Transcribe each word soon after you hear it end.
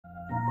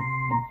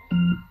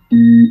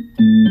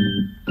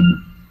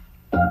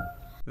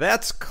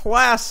That's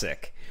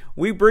classic.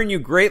 We bring you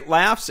great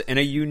laughs and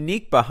a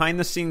unique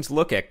behind-the-scenes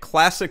look at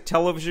classic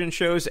television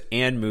shows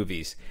and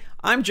movies.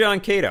 I'm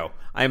John Cato.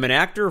 I am an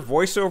actor,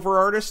 voiceover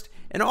artist,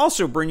 and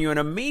also bring you an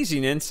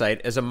amazing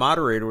insight as a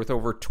moderator with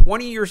over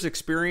 20 years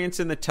experience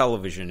in the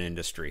television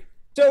industry.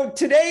 So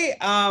today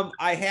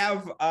I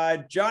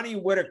have Johnny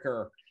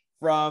Whitaker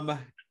from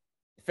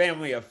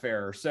Family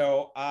Affair.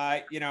 So,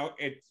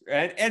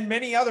 and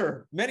many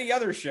other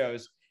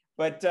shows.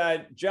 But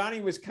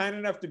Johnny was kind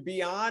enough to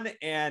be on,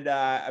 and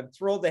I'm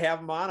thrilled to have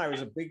him on. I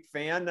was a big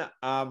fan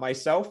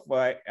myself,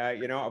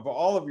 of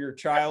all of your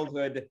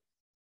childhood,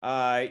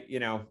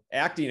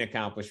 acting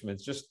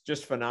accomplishments,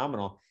 just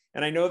phenomenal.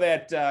 And I know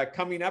that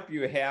coming up,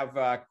 you have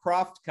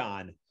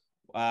CroftCon,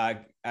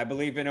 I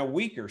believe, in a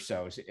week or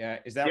so. Is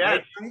that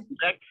right?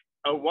 Next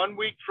 1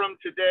 week from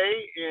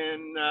today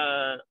in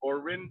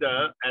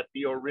Orinda at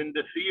the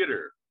Orinda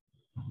Theater.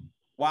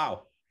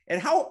 Wow. And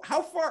how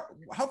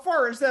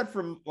far is that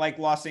from like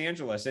Los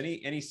Angeles?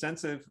 Any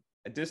sense of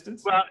a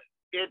distance? Well,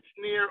 it's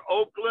near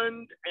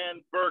Oakland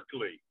and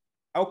Berkeley.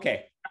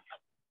 Okay,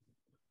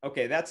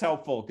 that's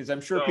helpful because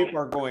I'm sure people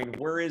are going,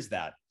 where is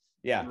that?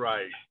 Yeah.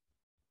 Right.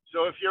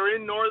 So if you're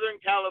in Northern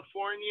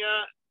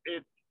California,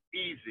 it's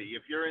easy.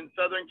 If you're in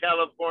Southern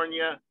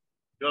California,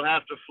 you'll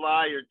have to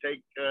fly or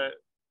take,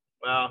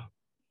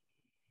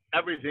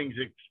 everything's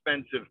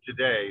expensive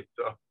today.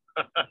 So.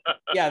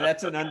 Yeah,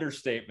 that's an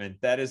understatement.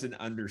 That is an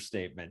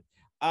understatement.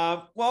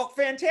 Well,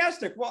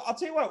 fantastic. Well, I'll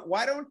tell you what,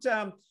 why don't,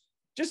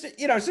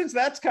 since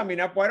that's coming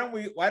up, why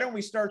don't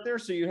we start there?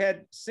 So you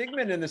had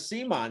Sigmund and the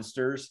Sea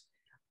Monsters.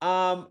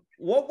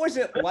 What was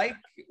it like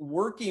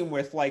working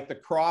with like the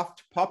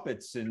Croft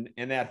puppets and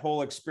that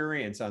whole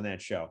experience on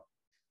that show?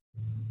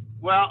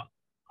 Well,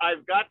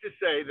 I've got to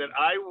say that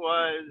I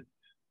was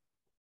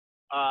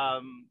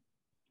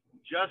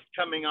just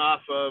coming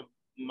off of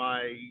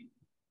my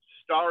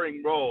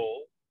starring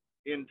role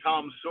in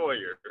Tom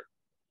Sawyer.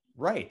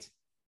 Right.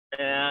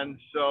 And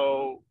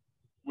so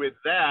with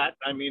that,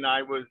 I mean,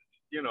 I was,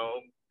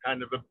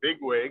 kind of a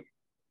bigwig,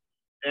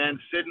 and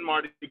Sid and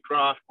Marty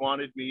Krofft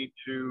wanted me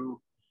to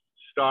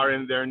star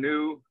in their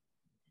new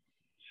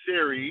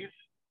series.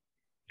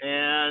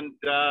 And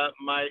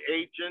my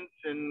agents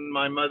and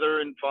my mother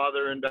and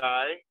father and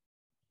I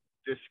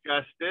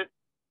discussed it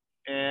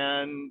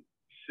and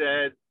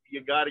said,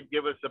 you got to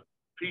give us a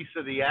piece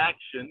of the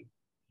action.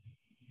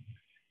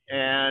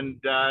 And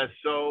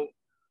so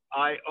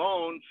I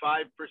own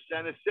 5%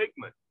 of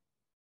Sigmund.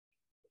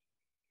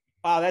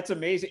 Wow, that's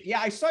amazing.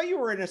 Yeah, I saw you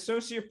were an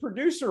associate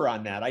producer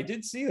on that. I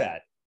did see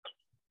that.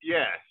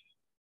 Yes.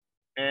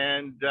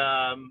 And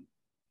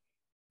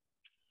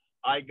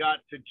I got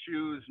to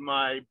choose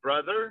my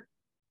brother,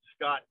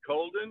 Scott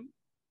Colden.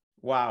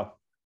 Wow.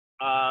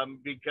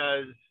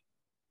 Because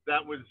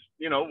that was,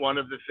 one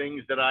of the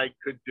things that I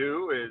could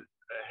do is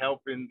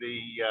help in the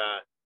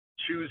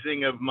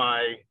choosing of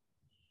my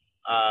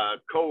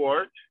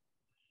cohort.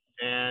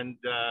 And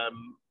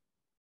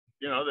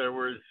there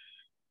was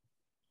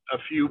a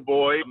few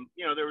boys,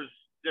 there was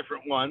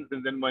different ones.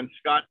 And then when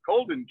Scott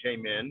Colden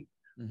came in,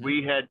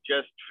 we had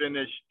just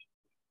finished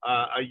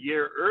a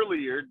year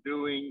earlier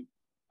doing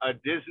a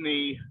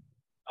Disney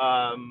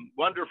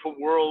Wonderful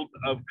World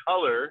of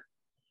Color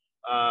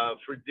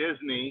for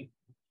Disney,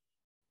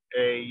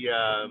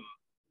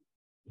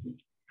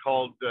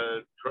 called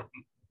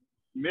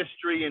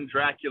Mystery in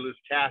Dracula's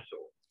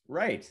Castle.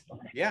 Right.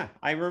 Yeah,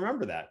 I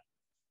remember that.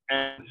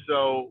 And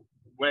so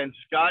when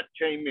Scott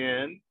came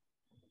in,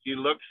 he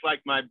looks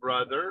like my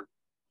brother.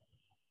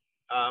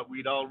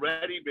 We'd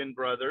already been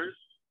brothers.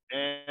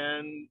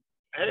 And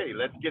hey,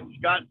 let's get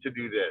Scott to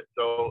do this.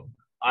 So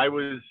I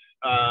was,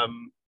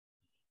 I'm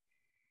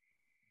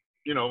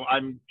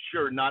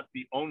sure not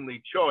the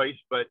only choice,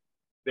 but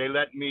they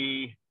let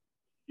me,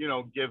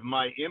 give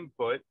my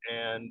input,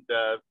 and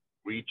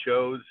we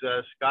chose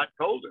Scott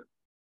Colden.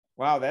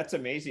 Wow, that's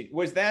amazing.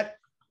 Was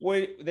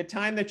the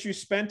time that you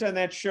spent on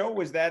that show,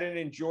 was that an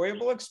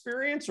enjoyable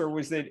experience, or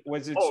was it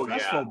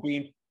stressful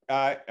being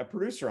a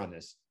producer on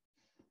this?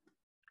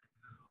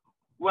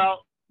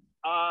 Well,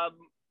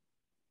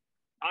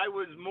 I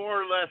was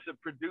more or less a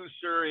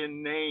producer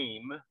in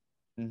name,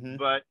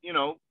 but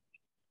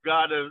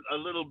got a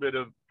little bit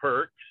of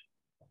perks,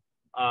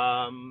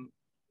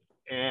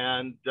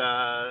 and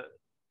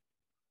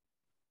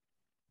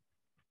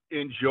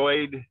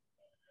enjoyed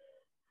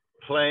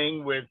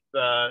playing with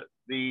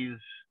these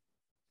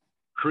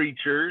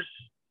creatures.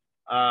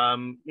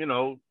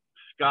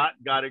 Scott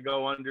got to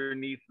go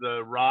underneath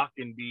the rock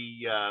and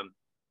be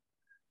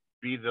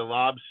the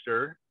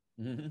lobster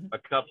a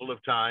couple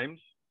of times.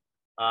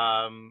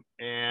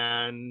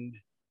 And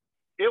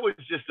it was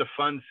just a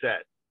fun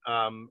set.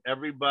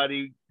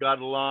 Everybody got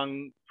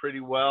along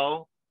pretty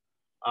well.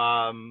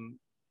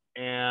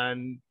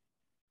 And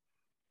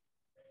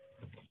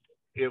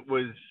it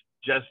was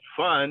just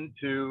fun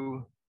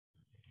to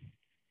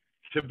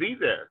be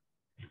there.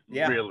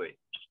 Yeah. Really.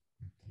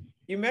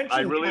 You mentioned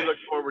I really look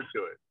forward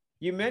to it.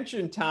 You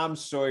mentioned Tom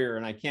Sawyer,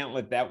 and I can't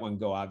let that one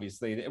go.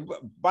 Obviously,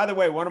 by the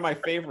way, one of my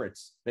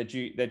favorites that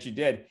you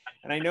did,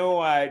 and I know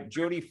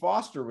Jodie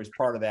Foster was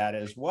part of that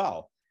as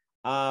well.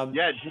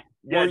 Yeah,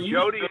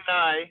 Jodie and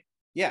I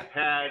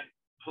had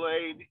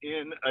played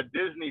in a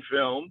Disney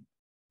film,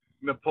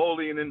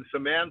 Napoleon and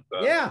Samantha.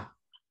 Yeah,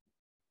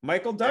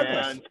 Michael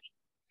Douglas.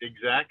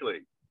 Exactly.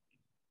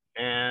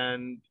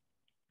 And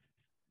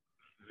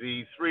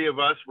the three of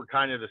us were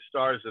kind of the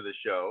stars of the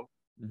show.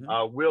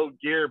 Mm-hmm. Will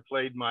Geer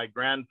played my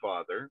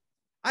grandfather.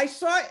 I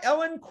saw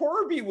Ellen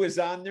Corby was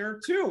on there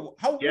too.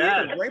 How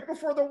weird! Right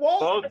before the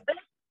Walton.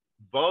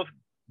 Both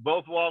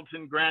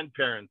Walton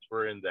grandparents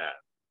were in that.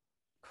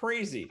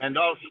 Crazy. And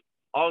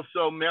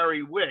also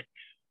Mary Wicks,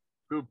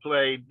 who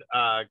played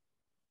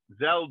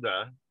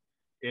Zelda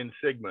in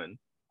Sigmund.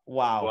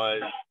 Wow.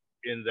 Was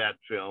in that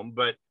film.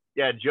 But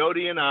yeah,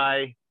 Jodie and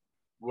I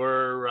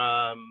were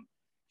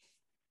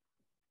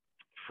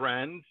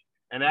friends.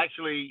 And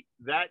actually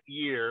that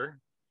year,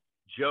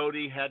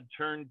 Jodie had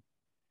turned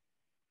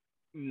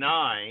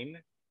 9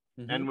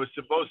 and was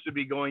supposed to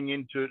be going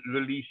into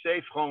Le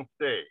Lycée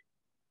Français,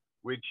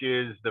 which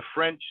is the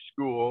French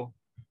school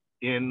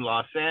in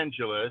Los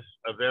Angeles,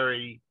 a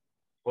very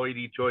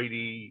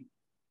hoity-toity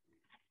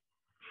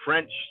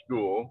French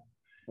school.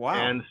 Wow.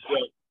 And so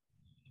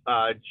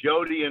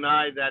Jodie and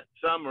I that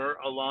summer,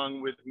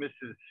 along with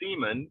Mrs.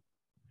 Seaman,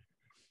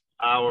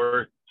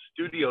 our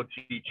studio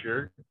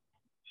teacher,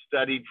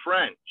 studied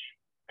French.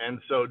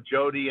 And so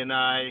Jodie and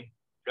I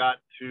got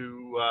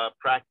to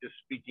practice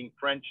speaking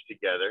French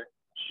together.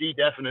 She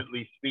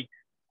definitely speaks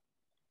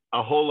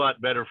a whole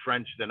lot better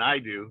French than I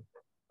do.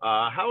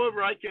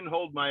 However, I can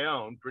hold my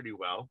own pretty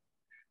well.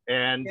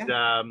 And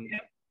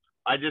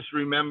I just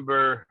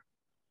remember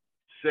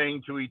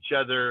saying to each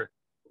other,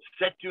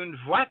 "C'est une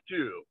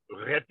voiture,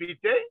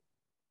 répétez,"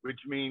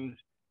 which means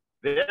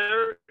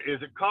there is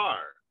a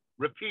car,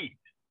 repeat.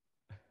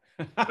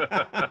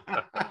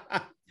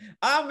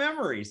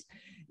 Memories.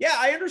 Yeah,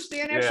 I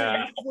understand actually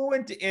you're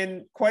fluent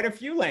in quite a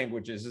few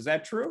languages. Is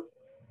that true?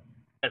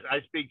 Yes,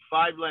 I speak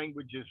 5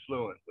 languages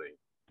fluently.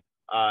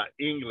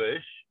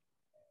 English,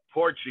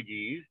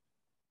 Portuguese,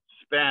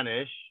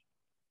 Spanish,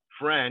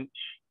 French,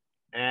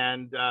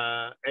 and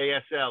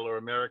ASL, or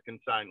American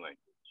Sign Language.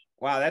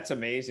 Wow, that's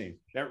amazing.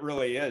 That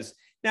really is.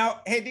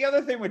 Now, hey, the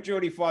other thing with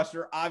Jodie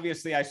Foster,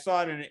 obviously I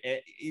saw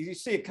it, you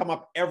see it come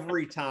up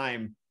every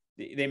time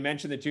they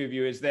mention the two of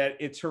you, is that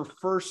it's her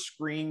first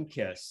screen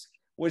kiss.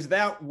 Was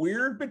that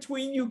weird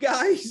between you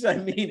guys? I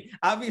mean,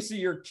 obviously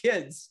you're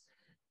kids.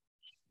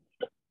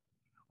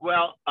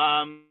 Well,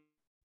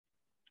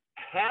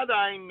 had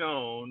I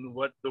known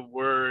what the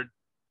word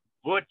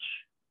butch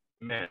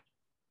meant,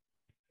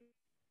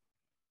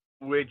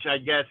 which I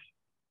guess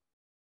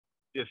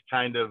is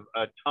kind of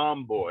a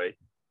tomboy,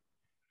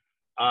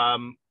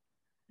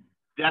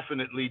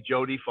 definitely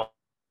Jodie Foster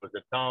was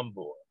a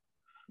tomboy.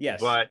 Yes.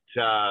 But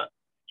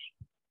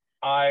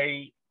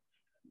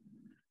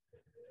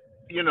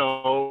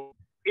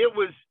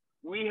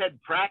we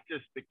had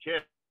practiced the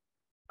kiss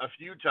a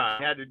few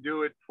times. Had to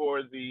do it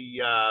for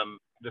the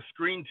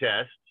screen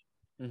test,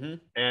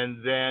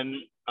 and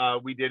then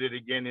we did it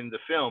again in the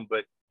film.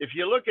 But if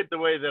you look at the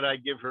way that I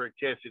give her a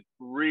kiss, it's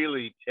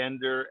really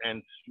tender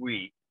and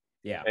sweet.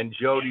 Yeah. And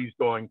Jodie's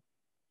going.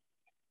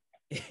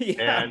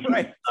 Yeah. And,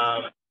 right.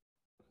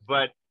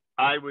 But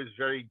I was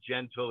very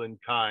gentle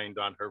and kind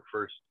on her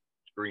first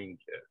screen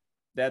kiss.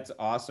 That's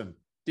awesome.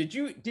 Did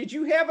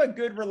you have a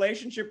good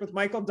relationship with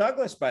Michael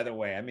Douglas, by the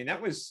way? I mean,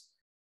 that was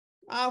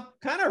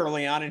kind of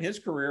early on in his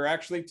career,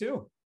 actually,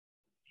 too.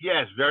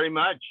 Yes, very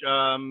much.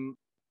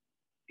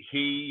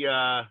 He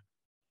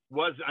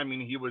was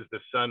the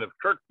son of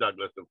Kirk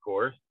Douglas, of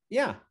course.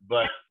 Yeah.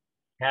 But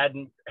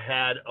hadn't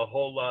had a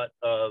whole lot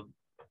of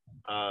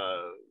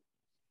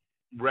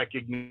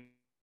recognition.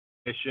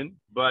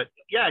 But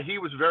yeah, he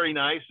was very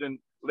nice. And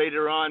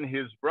later on,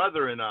 his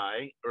brother and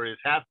I, or his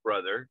half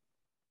brother,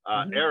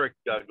 Eric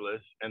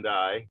Douglas, and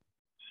I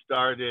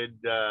started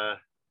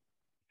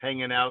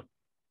hanging out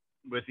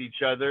with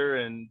each other,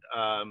 and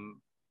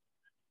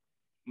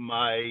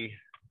my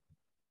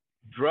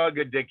drug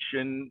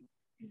addiction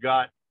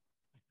got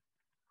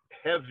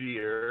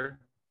heavier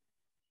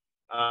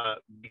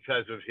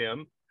because of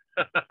him.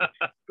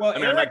 Well,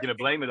 I'm not going to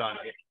blame it on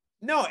him.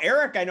 No,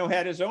 Eric, I know,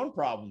 had his own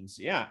problems.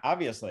 Yeah,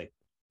 obviously.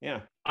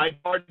 Yeah. I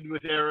partied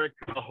with Eric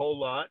a whole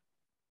lot.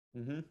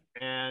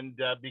 And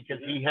because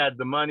he had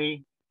the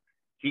money,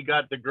 he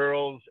got the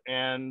girls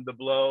and the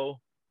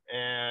blow,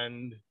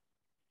 and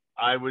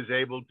I was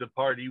able to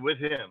party with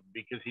him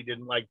because he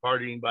didn't like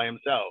partying by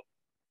himself.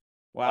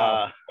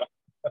 Wow.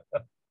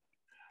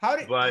 How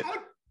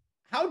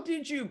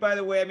did you, by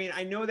the way, I mean,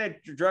 I know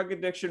that drug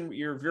addiction,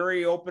 you're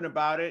very open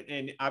about it,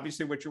 and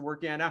obviously what you're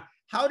working on now.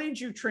 How did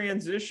you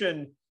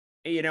transition?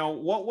 You know,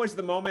 what was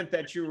the moment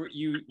that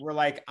you were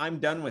like, I'm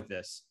done with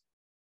this?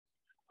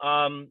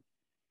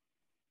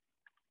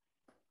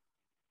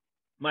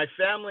 My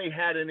family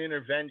had an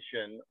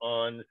intervention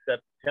on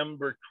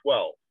September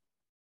 12th,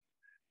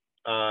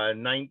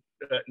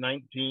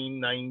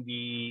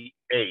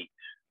 1998.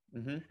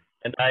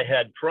 And I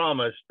had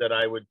promised that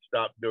I would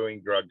stop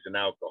doing drugs and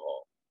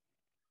alcohol.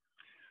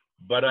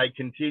 But I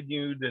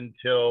continued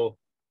until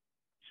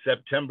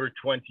September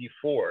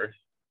 24th.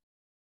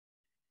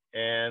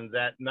 And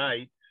that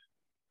night,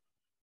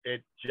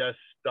 it just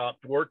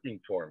stopped working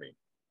for me.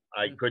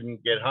 I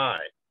couldn't get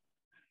high.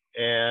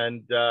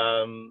 And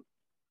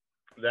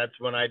that's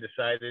when I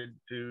decided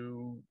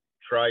to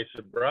try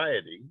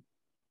sobriety.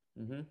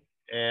 Mm-hmm.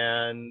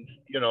 And,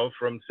 you know,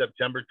 from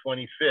September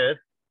 25th,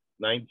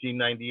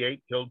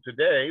 1998 till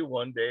today,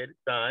 one day at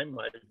a time,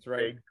 I've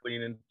stayed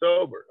clean and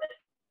sober,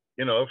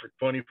 you know, for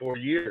 24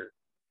 years.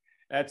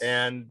 That's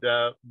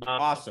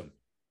awesome.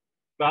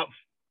 About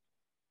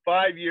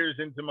 5 years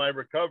into my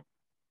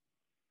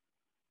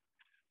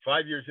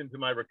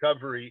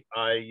recovery,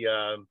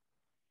 I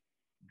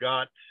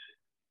got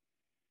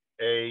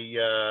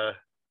a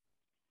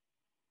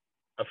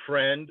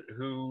friend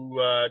who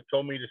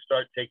told me to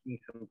start taking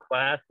some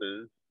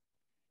classes.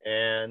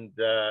 And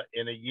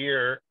in a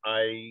year,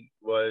 I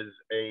was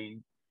a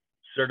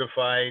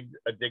certified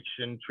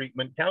addiction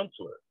treatment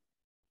counselor.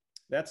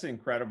 That's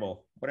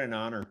incredible. What an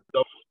honor.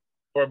 So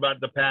for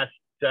about the past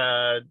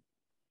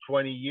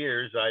 20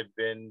 years, I've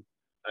been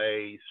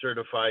a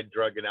certified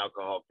drug and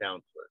alcohol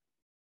counselor.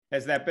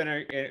 Has that been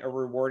a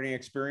rewarding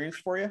experience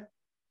for you?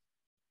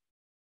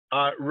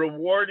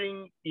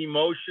 Rewarding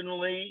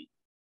emotionally,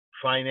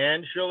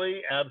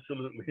 financially,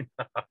 absolutely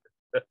not.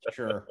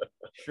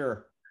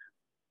 Sure.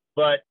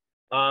 But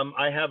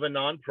I have a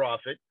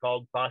nonprofit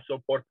called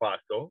Paso por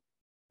Paso,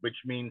 which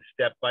means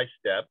step by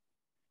step.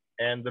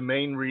 And the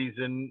main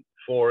reason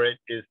for it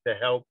is to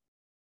help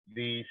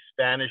the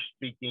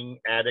Spanish-speaking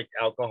addict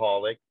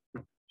alcoholic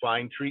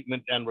find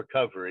treatment and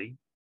recovery.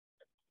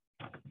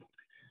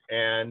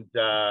 And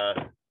I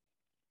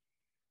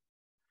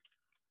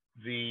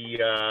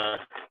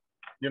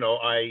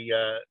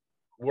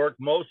work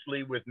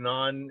mostly with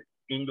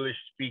non-English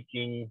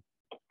speaking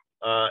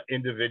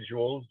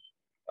individuals.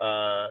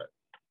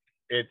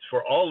 It's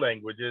for all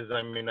languages.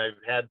 I mean,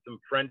 I've had some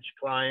French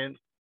clients,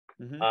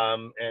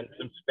 and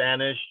some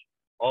Spanish,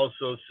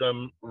 also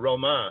some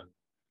Roma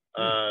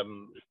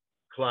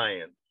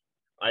clients.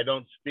 I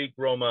don't speak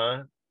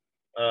Roma,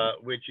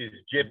 which is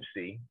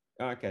Gypsy.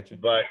 Oh, I catch you.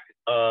 But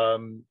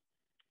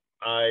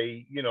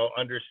I,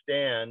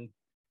 understand,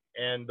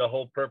 and the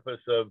whole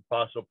purpose of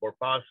Paso por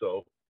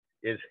Paso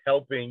is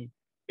helping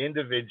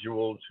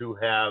individuals who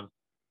have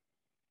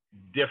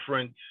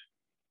different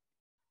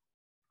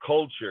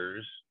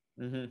cultures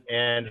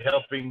and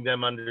helping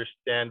them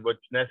understand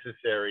what's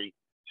necessary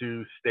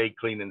to stay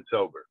clean and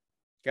sober.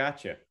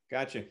 Gotcha.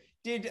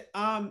 Did,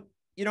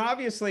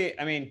 obviously,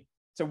 I mean,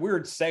 it's a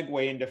weird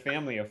segue into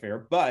Family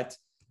Affair, but,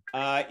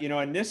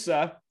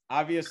 Anissa,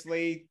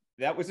 obviously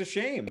that was a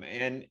shame.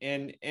 And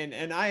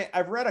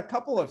I've read a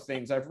couple of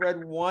things. I've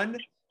read one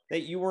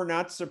that you were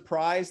not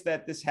surprised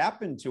that this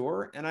happened to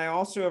her. And I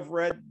also have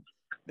read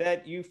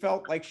that you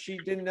felt like she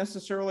didn't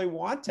necessarily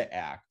want to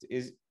act.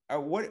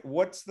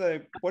 What's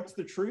the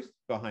truth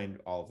behind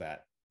all of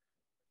that?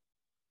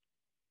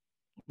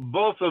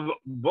 Both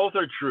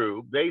are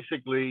true.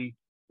 Basically,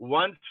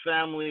 once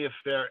Family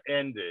Affair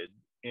ended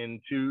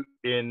in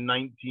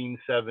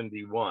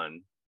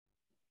 1971,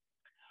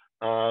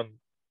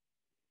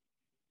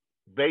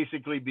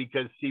 basically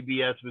because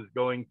CBS was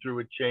going through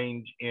a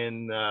change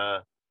in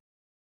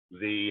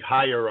the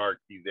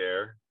hierarchy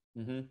there,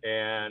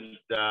 and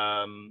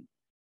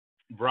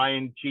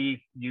Brian Keith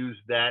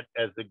used that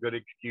as a good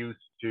excuse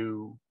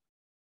to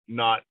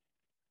not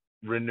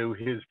renew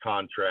his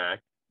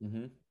contract.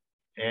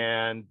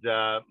 And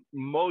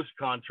most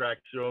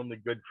contracts are only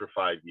good for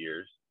 5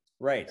 years.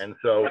 Right. And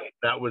so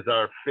that was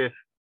our 5th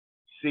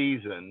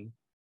season.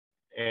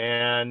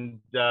 And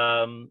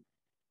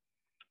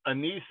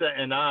Anissa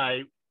and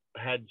I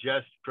had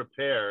just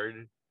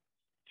prepared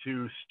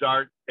to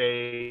start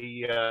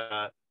a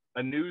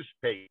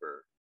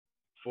newspaper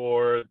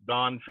for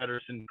Don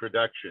Feddersen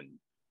Productions.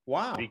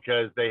 Wow.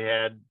 Because they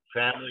had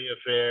Family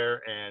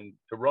Affair and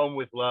To Rome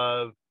with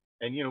Love.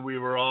 And, we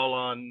were all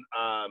on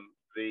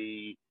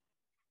the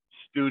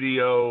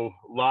studio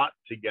lot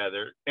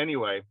together.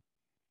 Anyway,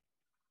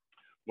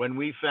 when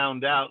we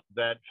found out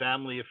that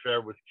Family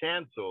Affair was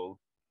canceled,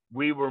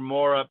 we were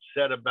more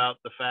upset about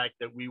the fact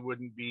that we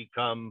wouldn't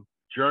become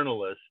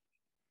journalists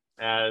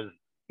as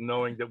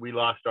knowing that we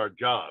lost our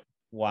job.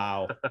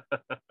 Wow.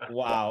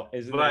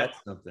 Isn't that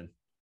something?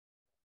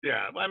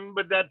 Yeah,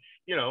 but that's,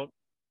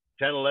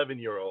 10,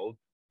 11-year-olds.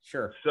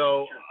 Sure.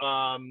 So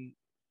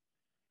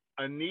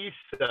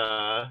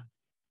Anissa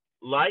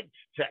liked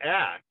to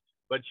act,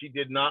 but she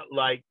did not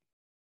like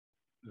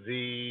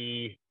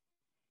she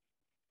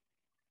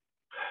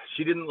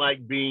didn't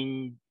like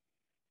being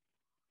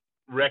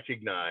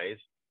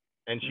recognized,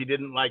 and she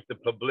didn't like the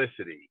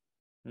publicity,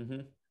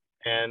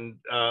 and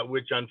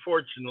which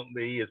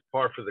unfortunately is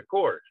par for the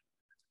course.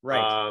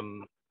 Right.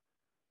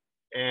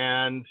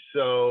 And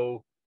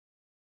so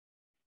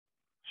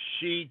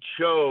she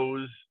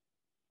chose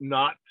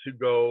not to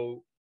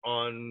go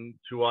on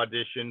to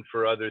audition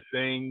for other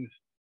things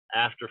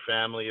after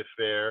Family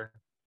Affair.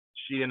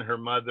 She and her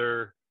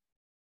mother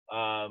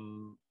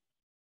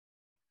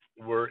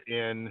were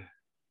in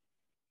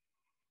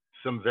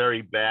some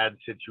very bad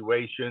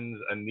situations.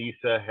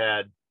 Anissa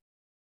had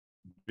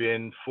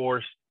been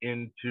forced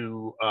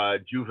into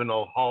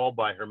juvenile hall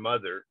by her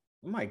mother.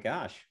 Oh my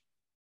gosh.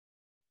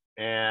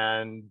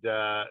 And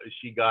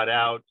she got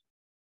out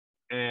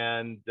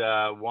and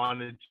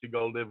wanted to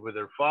go live with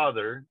her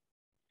father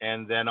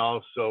and then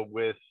also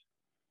with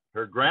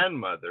her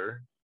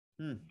grandmother.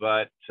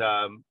 But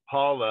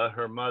Paula,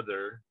 her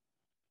mother,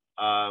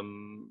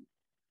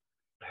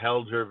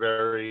 held her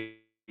very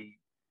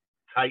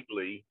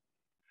tightly.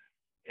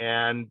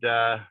 And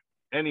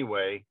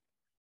anyway,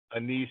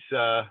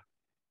 Anissa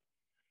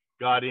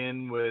got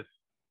in with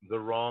the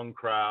wrong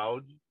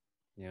crowd.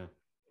 Yeah.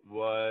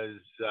 Was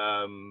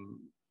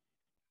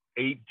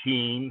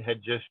 18,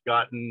 had just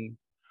gotten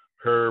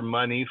her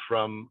money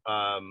from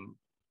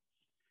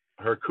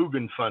her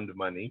Coogan Fund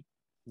money.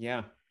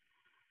 Yeah.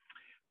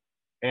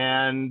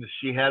 And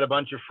she had a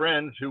bunch of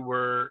friends who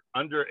were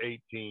under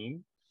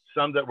 18,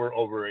 some that were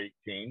over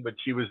 18, but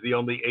she was the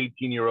only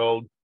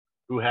 18-year-old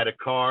who had a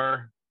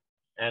car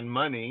and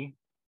money.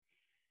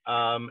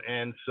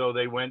 And so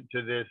they went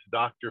to this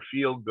Dr.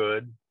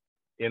 Feelgood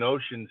in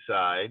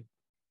Oceanside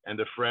and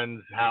a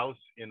friend's house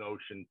in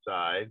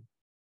Oceanside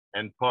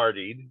and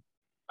partied.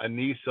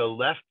 Anissa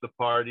left the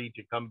party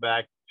to come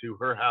back to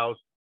her house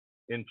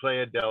in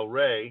Playa del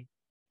Rey.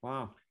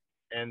 Wow.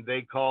 And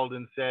they called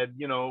and said,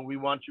 you know, we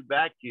want you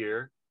back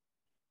here.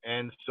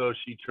 And so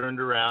she turned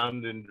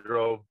around and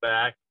drove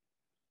back,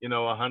 you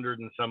know, 100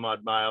 and some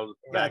odd miles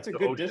back to Oceanside.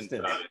 That's a good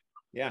distance.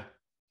 Yeah.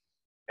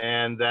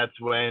 And that's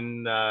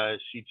when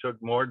she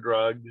took more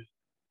drugs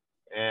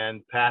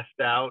and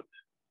passed out.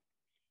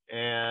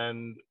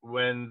 And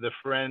when the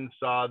friends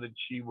saw that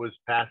she was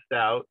passed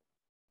out,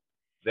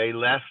 they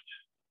left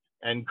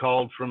and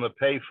called from a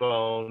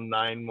payphone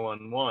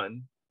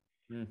 911.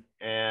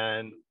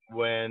 And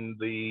when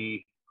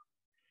the,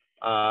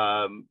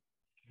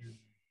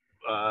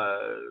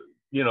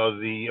 you know,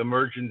 the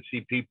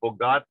emergency people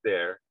got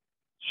there,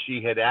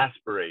 she had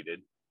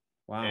aspirated.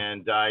 Wow.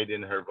 And died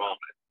in her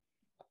vomit.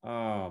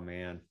 Oh,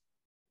 man.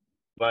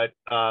 But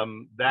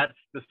that's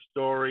the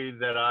story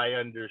that I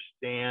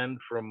understand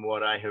from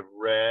what I have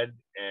read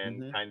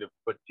and kind of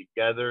put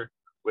together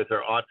with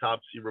her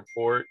autopsy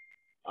report.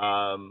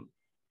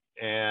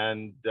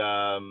 And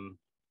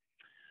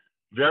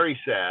very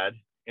sad.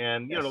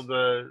 And, you know,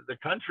 the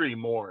country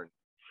mourned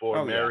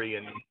for Mary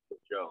and Anissa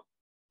Jones.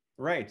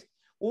 Right.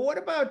 Well, what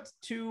about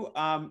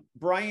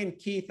Brian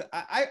Keith?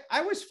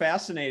 I was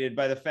fascinated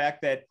by the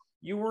fact that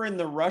you were in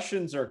The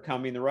Russians Are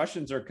Coming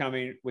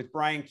with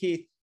Brian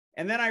Keith.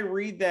 And then I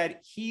read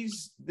that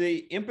he's the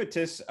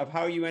impetus of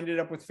how you ended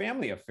up with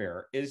Family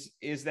Affair. Is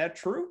that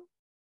true?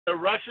 The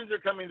Russians Are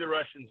Coming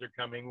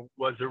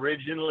was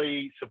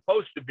originally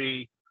supposed to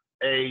be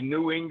a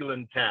New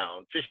England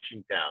town,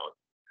 fishing town.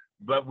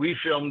 But we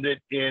filmed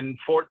it in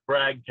Fort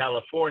Bragg,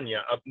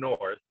 California, up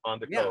north on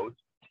the coast.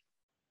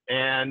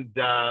 And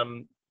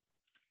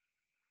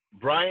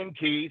Brian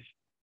Keith,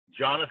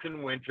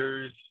 Jonathan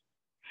Winters,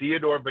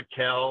 Theodore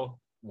Bickel,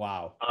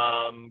 wow,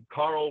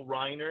 Carl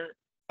Reiner.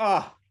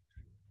 Ah,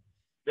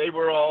 they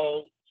were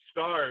all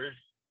stars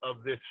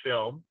of this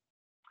film,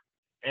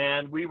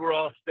 and we were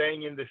all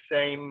staying in the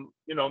same,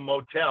 you know,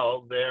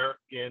 motel there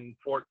in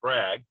Fort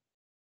Bragg.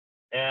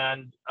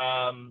 And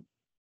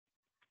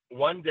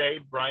one day,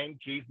 Brian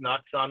Keith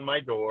knocks on my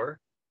door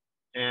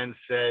and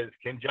says,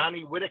 "Can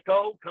Johnny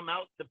Whitaker come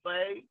out to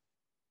play?"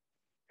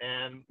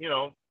 And you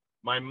know,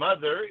 my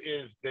mother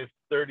is this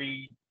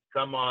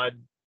 30-some-odd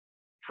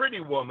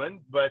pretty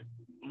woman, but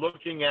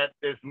looking at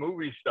this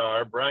movie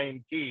star,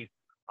 Brian Keith,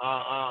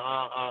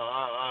 hello,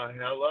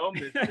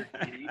 Mr.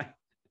 Keith,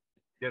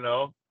 you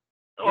know,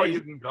 or you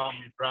can call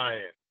me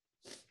Brian.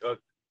 Goes,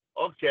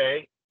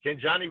 okay, can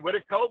Johnny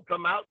Whitaker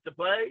come out to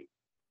play?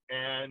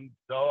 And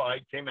so I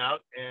came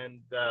out and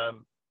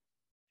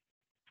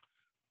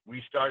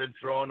we started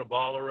throwing a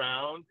ball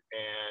around,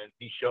 and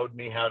he showed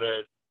me how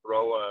to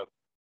throw a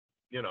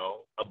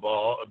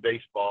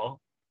baseball.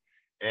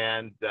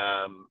 And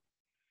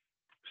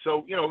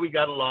so, you know, we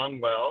got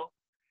along well.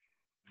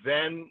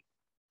 Then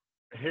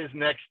his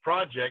next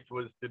project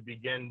was to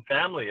begin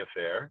Family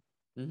Affair.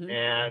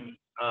 And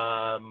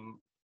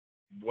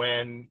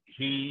when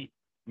he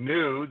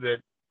knew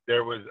that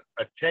there was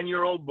a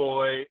 10-year-old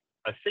boy,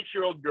 a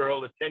 6-year-old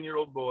girl, a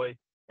 10-year-old boy,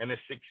 and a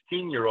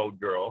 16-year-old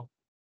girl,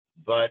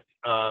 but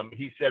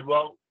he said,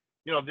 well,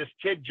 you know, this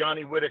kid,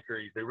 Johnny Whitaker,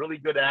 he's a really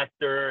good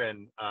actor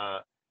and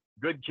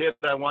good kid.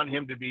 I want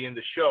him to be in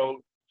the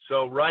show.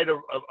 So write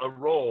a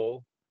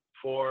role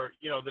for,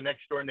 you know, the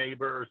next door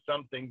neighbor or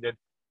something that,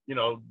 you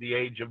know, the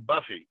age of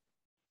Buffy.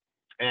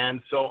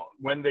 And so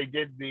when they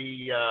did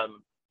the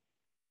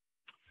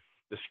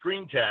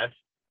screen test,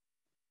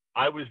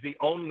 I was the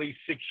only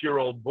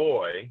 6-year-old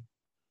boy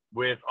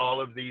with all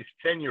of these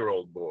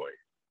 10-year-old boys.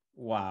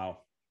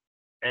 Wow.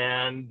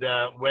 And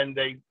when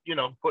they, you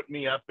know, put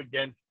me up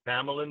against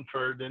Pamela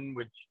Ferdin,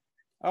 which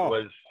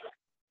was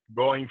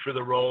going for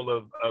the role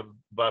of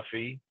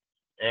Buffy,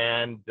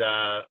 and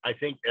I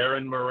think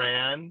Erin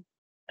Moran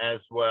as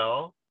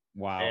well,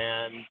 Wow.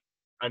 and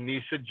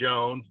Anissa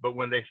Jones. But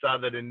when they saw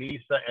that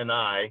Anissa and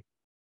I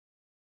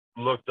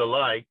looked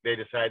alike, they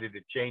decided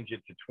to change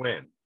it to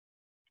twins.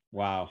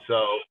 Wow.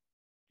 So,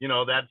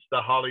 that's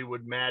the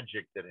Hollywood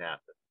magic that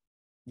happened.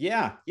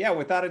 Yeah,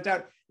 without a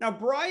doubt. Now,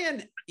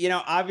 Brian,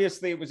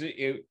 obviously it was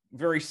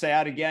very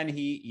sad. Again,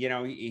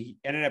 he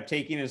ended up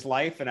taking his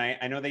life, and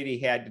I know that he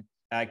had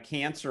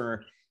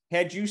cancer.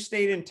 Had you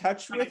stayed in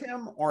touch with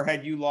him, or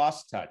had you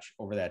lost touch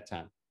over that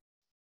time?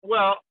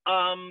 Well,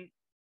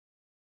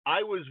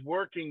 I was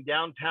working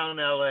downtown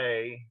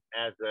LA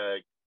as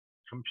a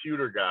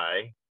computer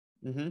guy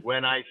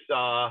when I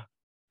saw,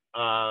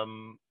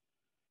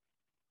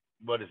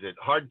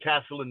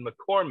 Hardcastle and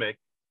McCormick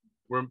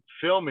were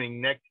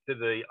filming next to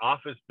the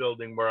office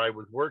building where I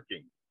was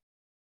working.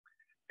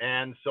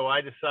 And so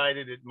I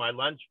decided at my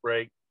lunch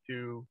break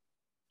to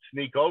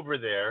sneak over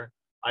there.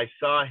 I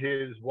saw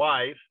his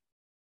wife,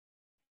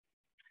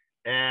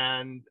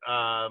 and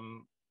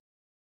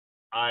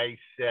I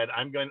said,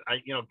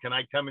 can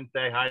I come and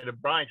say hi to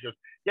Brian? She goes,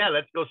 yeah,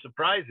 let's go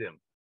surprise him.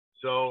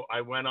 So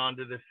I went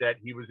onto the set.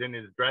 He was in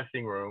his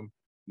dressing room,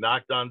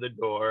 knocked on the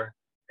door,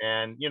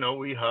 and,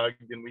 we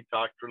hugged and we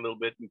talked for a little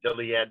bit until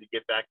he had to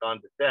get back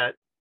onto set.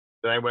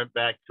 Then I went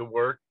back to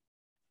work,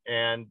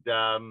 and,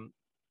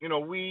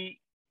 we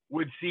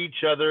would see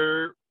each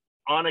other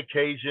on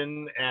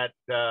occasion at,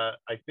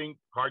 I think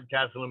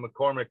Hardcastle and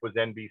McCormick was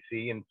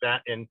NBC,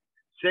 and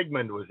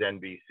Sigmund was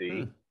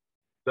NBC.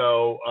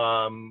 So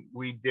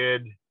we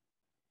did,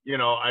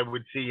 I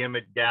would see him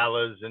at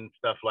galas and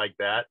stuff like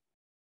that.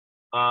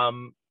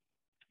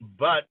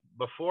 But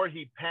before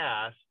he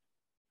passed,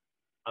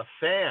 a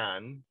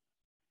fan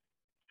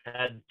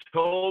had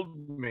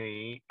told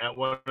me at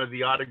one of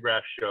the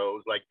autograph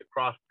shows, like the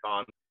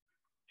CrossCon,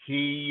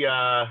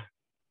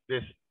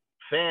 this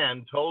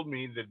fan told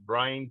me that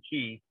Brian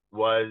Keith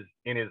was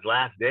in his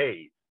last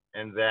days,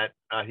 and that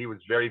he was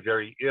very,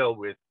 very ill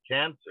with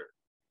cancer.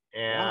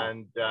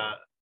 And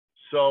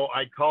so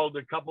I called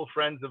a couple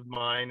friends of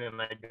mine, and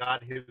I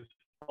got his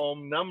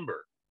home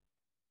number.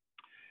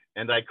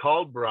 And I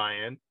called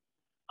Brian,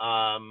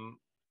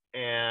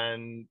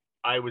 and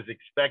I was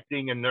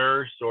expecting a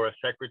nurse or a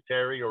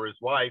secretary or his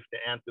wife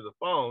to answer the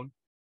phone.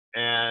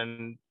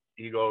 And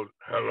he goes,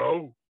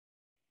 hello?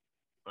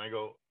 I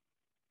go,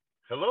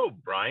 hello,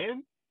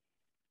 Brian?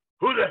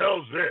 Who the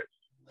hell's this?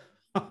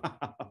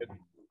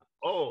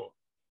 Oh,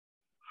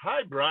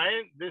 hi,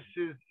 Brian. This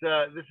is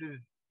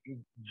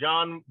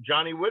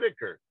Johnny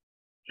Whitaker.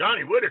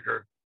 Johnny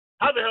Whitaker?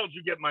 How the hell did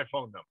you get my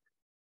phone number?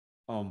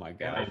 Oh my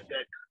God. And I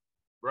said,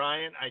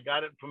 Brian, I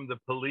got it from the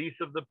police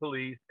of the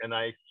police, and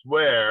I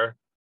swear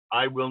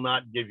I will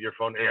not give your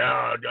phone.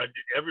 Yeah,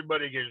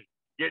 everybody is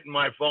getting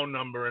my phone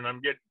number, and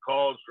I'm getting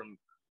calls from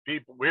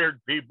people, weird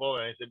people.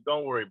 And I said,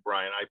 don't worry,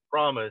 Brian. I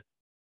promise,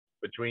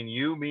 between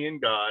you, me, and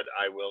God,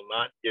 I will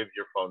not give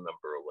your phone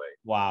number away.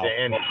 Wow.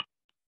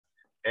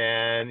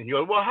 And he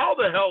goes, well, how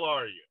the hell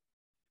are you?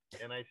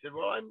 And I said,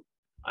 well,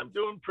 I'm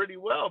doing pretty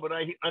well, but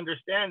I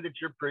understand that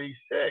you're pretty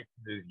sick.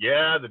 He says,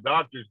 yeah, the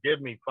doctors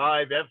give me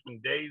 5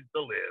 effing days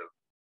to live.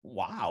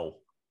 Wow.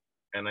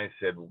 And I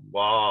said,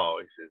 wow.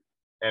 He says,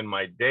 and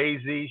my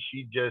Daisy,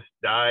 she just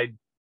died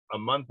a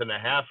month and a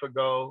half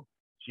ago.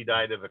 She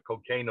died of a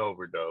cocaine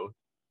overdose.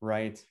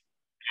 Right.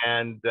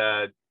 And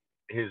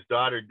his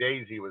daughter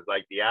Daisy was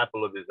like the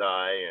apple of his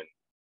eye, and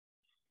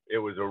it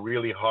was a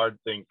really hard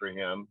thing for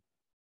him.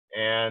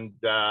 And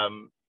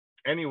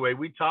anyway,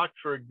 we talked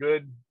for a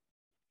good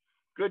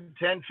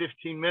 10,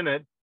 15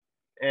 minutes.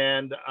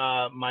 And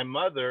my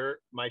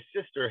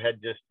sister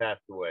had just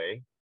passed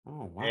away.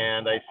 Oh, wow.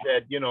 And I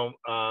said,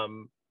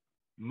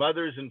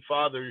 mothers and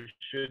fathers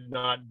should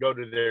not go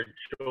to their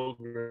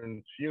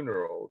children's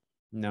funerals.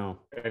 No.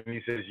 And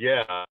he says,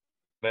 yeah.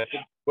 And I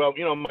said, well,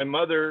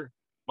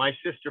 my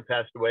sister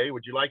passed away.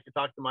 Would you like to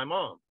talk to my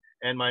mom?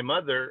 And my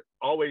mother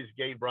always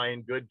gave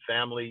Brian good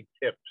family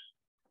tips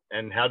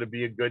and how to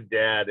be a good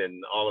dad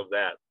and all of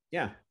that.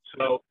 Yeah.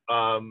 So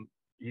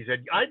he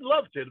said, I'd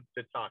love to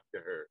talk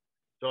to her.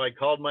 So I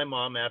called my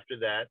mom after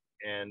that,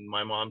 and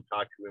my mom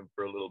talked to him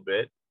for a little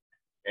bit,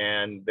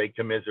 and they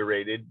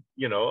commiserated,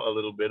 a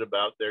little bit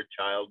about their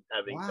child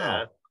having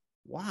passed.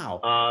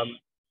 Wow.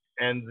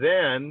 And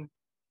then,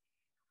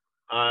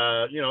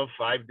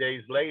 5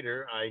 days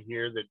later, I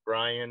hear that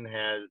Brian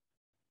has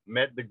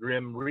met the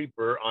Grim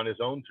Reaper on his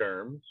own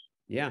terms.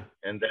 Yeah.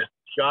 And that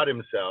shot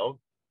himself.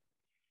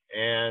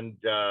 And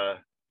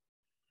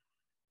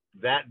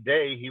that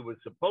day he was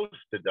supposed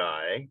to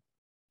die,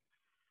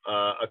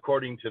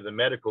 according to the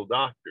medical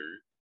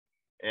doctors.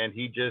 And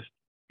he just,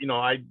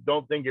 I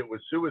don't think it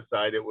was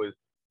suicide. It was,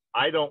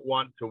 I don't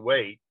want to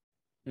wait.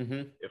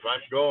 Mm-hmm. If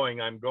I'm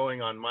going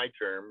on my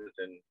terms.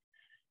 And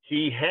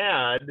he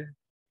had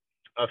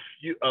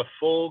a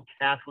full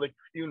Catholic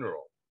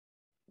funeral.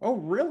 Oh,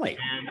 really?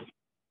 And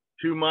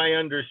to my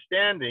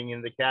understanding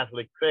in the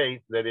Catholic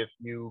faith, that if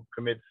you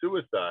commit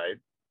suicide,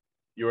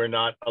 you are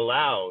not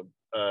allowed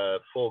a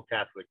full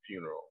Catholic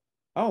funeral.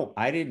 Oh,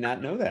 I did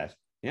not know that.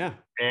 Yeah.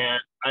 And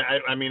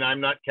I mean, I'm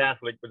not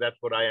Catholic, but that's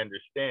what I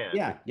understand.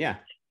 Yeah.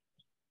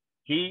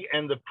 he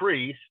and the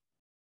priest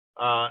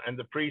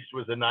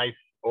was a nice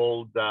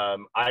old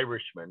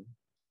Irishman,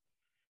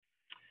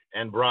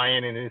 and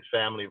Brian and his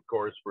family, of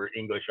course, were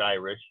English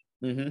Irish,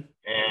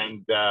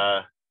 and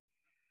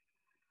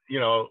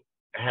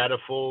had a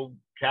full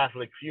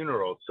Catholic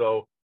funeral.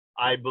 So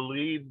I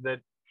believe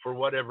that for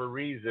whatever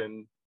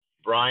reason,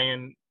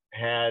 Brian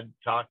had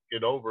talked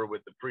it over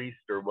with the priest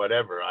or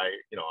whatever.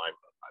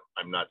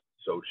 I'm not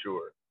so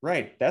sure.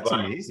 Right. That's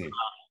amazing.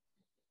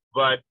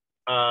 But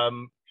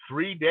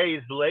 3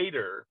 days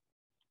later,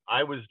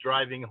 I was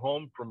driving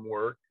home from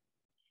work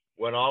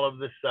when all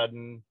of a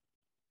sudden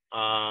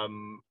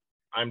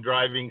I'm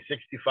driving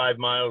 65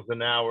 miles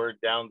an hour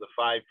down the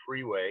 5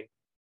 freeway,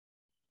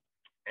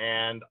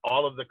 and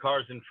all of the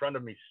cars in front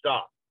of me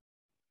stop.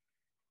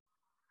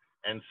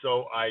 And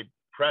so I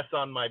press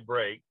on my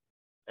brake,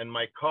 and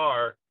my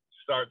car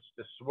starts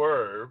to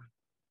swerve,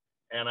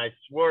 and I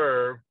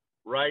swerve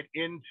right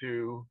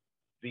into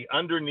the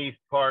underneath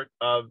part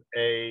of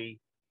a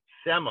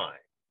semi.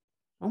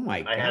 Oh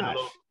my gosh. I had a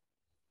little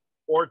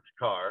sports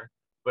car,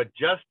 but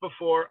just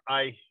before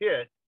I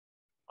hit,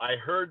 I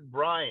heard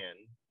Brian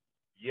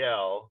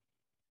yell,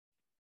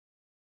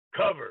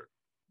 "Cover,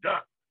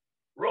 duck,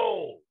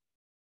 roll."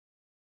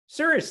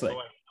 Seriously?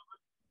 So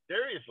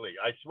seriously,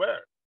 I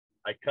swear.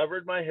 I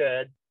covered my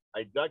head.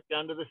 I ducked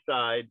down to the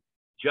side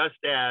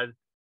just as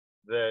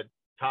the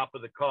top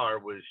of the car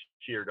was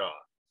sheared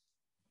off.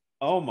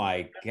 Oh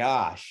my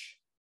gosh.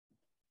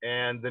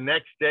 And the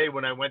next day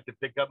when I went to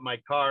pick up my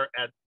car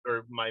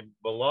or my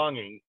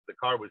belongings, the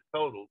car was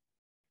totaled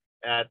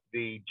at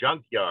the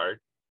junkyard.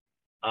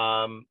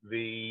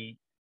 The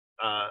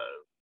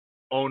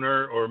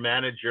owner or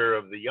manager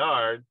of the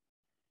yard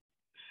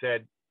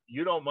said,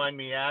 "You don't mind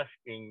me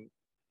asking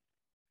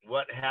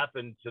what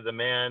happened to the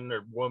man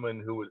or woman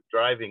who was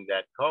driving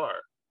that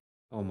car?"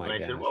 Oh my and I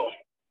gosh. said, "Well," he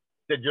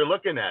said, "you're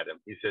looking at him."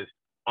 He says,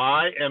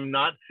 "I am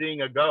not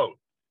seeing a ghost."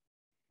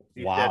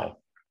 He Wow.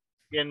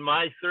 said, "In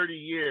my 30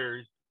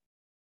 years,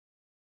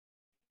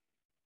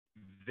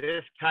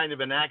 this kind of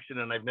an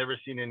accident, I've never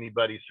seen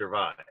anybody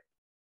survive."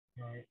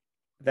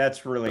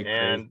 That's really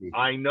and crazy.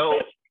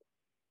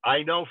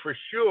 I know for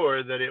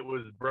sure that it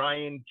was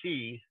Brian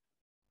Keith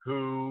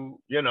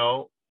who,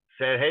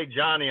 said, "Hey,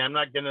 Johnny,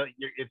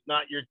 it's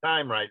not your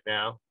time right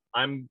now.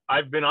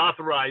 I've been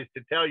authorized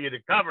to tell you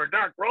to cover,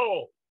 duck,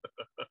 roll."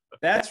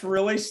 That's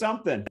really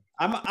something.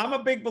 I'm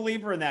a big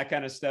believer in that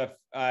kind of stuff.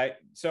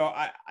 So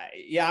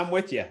I'm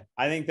with you.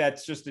 I think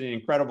that's just an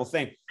incredible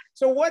thing.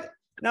 So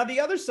now the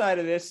other side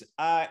of this,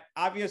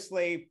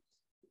 obviously,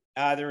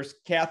 there's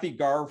Kathy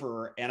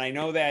Garver, and I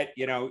know that,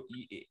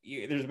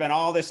 there's been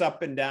all this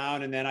up and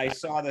down. And then I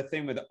saw the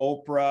thing with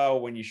Oprah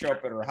when you show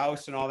up at her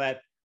house and all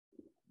that.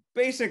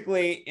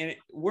 Basically,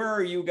 where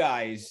are you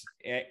guys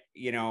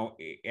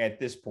at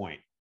this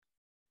point?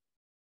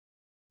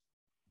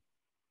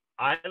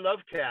 I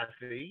love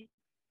Kathy,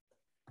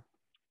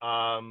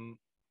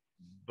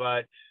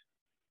 but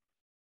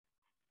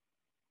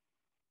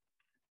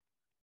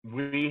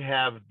we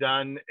have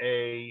done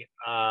an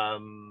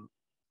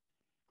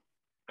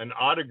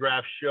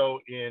autograph show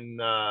in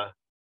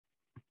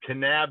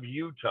Kanab,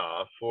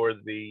 Utah, for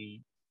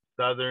the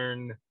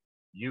Southern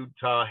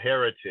Utah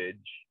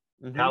Heritage,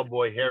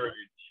 Cowboy Heritage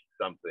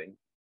something.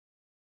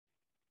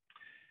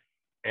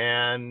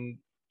 And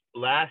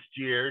last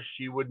year,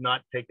 she would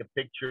not take a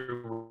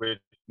picture with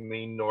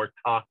me nor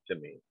talk to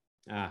me.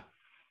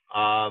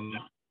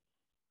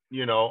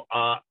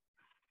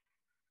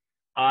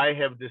 I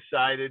have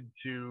decided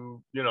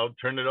to,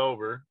 turn it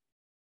over.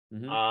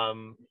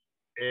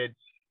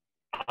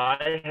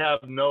 I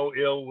have no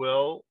ill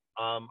will.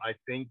 I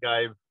think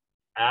I've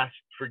asked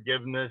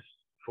forgiveness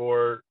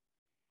for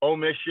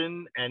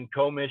omission and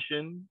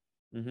commission,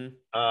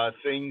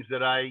 things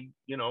that I,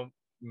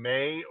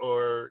 may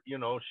or,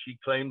 she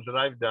claims that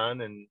I've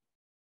done, and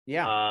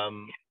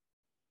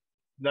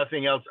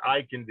nothing else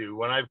I can do.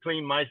 When I've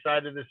cleaned my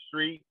side of the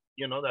street,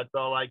 that's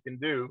all I can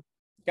do.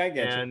 I get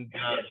you. And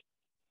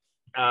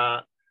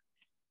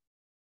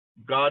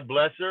God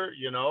bless her.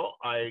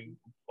 I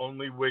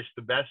only wish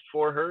the best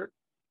for her.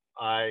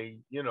 I,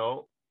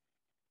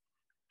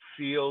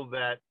 feel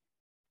that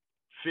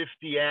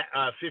 50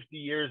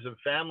 years of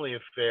family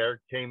affair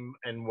came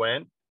and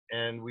went,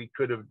 and we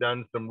could have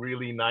done some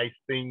really nice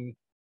things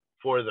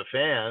for the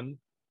fans,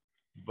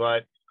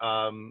 but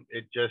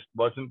it just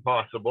wasn't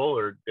possible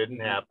or didn't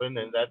happen,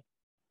 and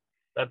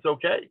that's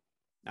okay.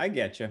 I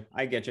get you.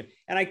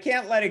 And I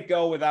can't let it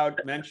go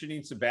without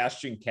mentioning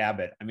Sebastian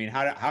Cabot. I mean,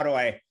 how do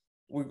I,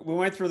 we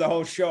went through the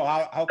whole show.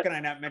 How can I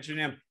not mention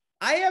him?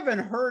 I haven't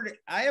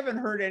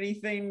heard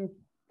anything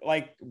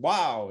like,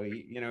 wow,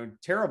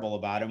 terrible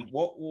about him.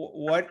 What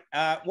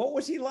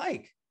was he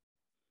like?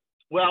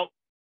 Well,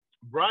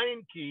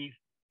 Brian Keith,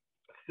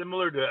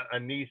 similar to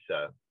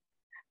Anissa,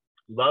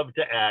 loved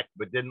to act,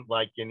 but didn't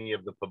like any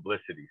of the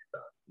publicity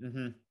stuff.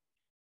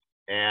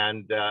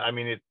 And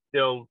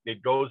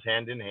it goes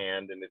hand in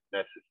hand, and it's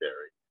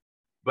necessary,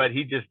 but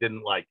he just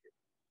didn't like it.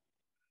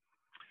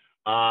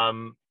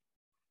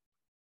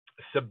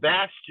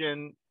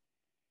 Sebastian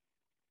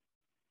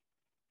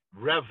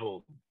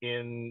reveled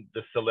in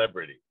the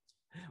celebrity.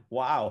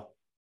 Wow.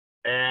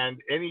 And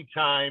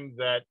anytime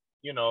that,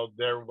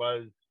 there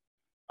was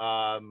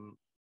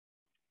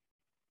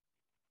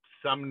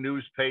some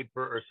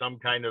newspaper or some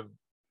kind of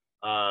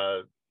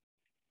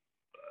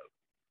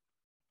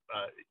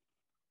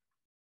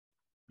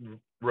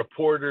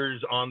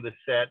reporters on the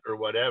set or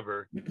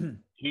whatever,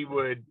 he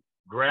would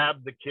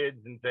grab the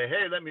kids and say,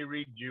 "Hey, let me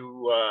read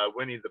you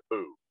Winnie the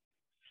Pooh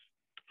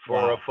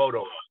for a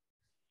photo,"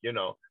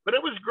 But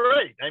it was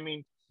great. I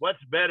mean,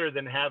 what's better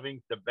than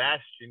having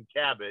Sebastian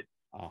Cabot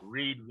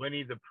read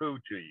Winnie the Pooh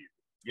to you?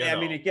 I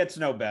mean, it gets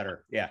no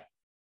better. Yeah.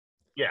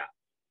 Yeah.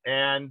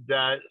 And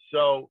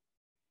so,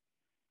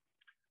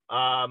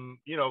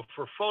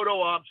 for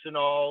photo ops and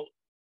all,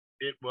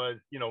 it was,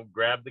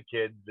 grab the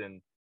kids,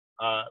 and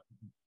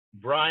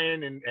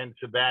Brian and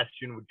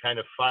Sebastian would kind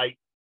of fight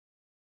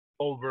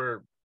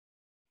over,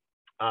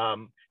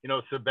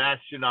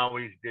 Sebastian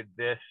always did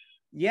this.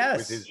 Yes.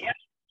 With his,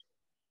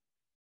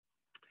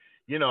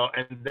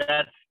 and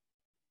that's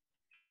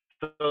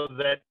so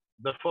that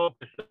the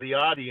focus of the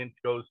audience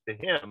goes to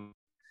him.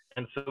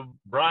 And so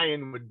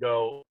Brian would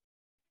go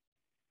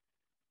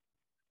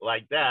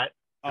like that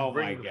to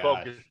bring the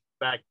focus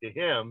back to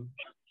him.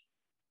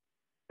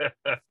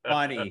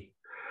 Funny.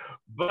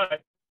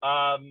 But,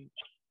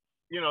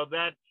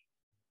 that's,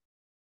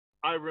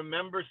 I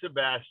remember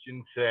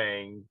Sebastian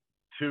saying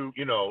to,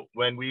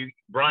 when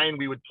Brian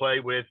we would play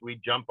with,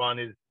 we'd jump on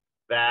his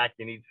back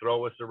and he'd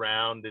throw us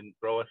around and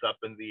throw us up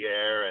in the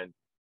air. And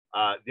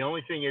the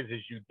only thing is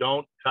you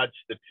don't touch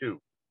the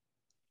toupee.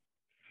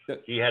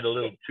 He had a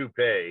little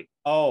toupee.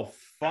 Oh,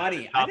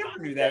 funny. I never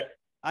knew that.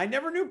 I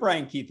never knew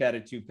Brian Keith had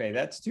a toupee.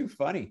 That's too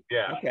funny.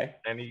 Yeah. Okay.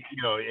 And he,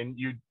 and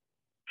you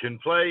can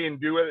play and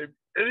do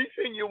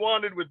anything you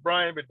wanted with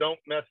Brian, but don't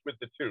mess with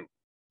the toupee.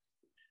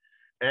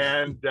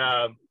 And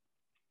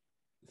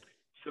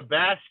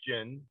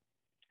Sebastian,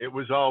 it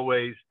was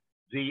always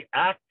the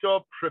actor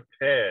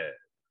prepared.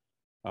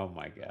 Oh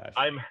my gosh.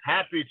 I'm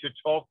happy to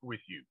talk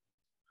with you,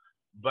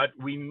 but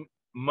we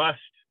must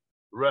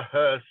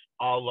rehearse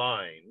our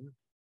lines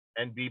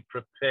and be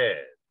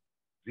prepared.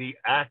 The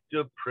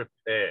actor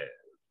prepared.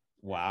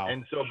 Wow.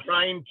 And so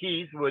Brian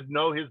Keith would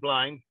know his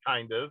lines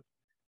kind of,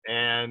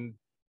 and,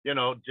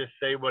 just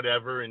say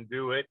whatever and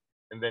do it.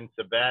 And then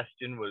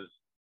Sebastian was,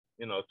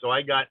 so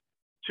I got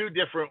two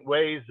different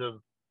ways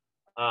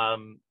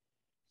of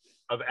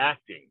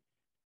acting.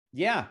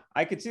 Yeah,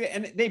 I could see it.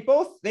 And they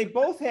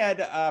both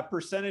had a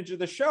percentage of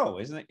the show.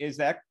 Is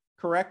that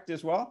correct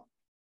as well?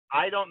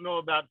 I don't know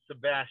about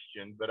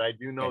Sebastian, but I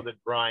do know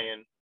that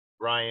Brian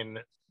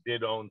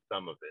did own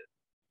some of it.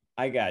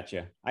 I got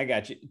you.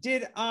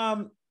 Did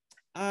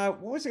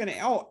what was I gonna?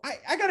 Oh,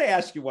 I gotta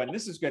ask you one.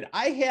 This is good.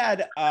 I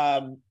had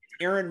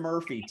Erin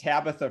Murphy,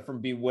 Tabitha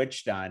from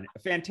Bewitched on, a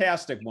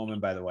fantastic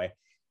woman, by the way.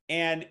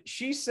 And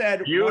she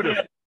said,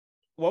 beautiful.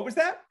 What was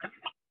that?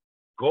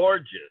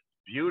 Gorgeous,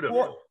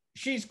 beautiful.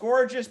 She's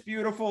gorgeous,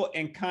 beautiful,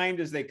 and kind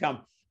as they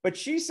come. But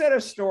she said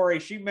a story.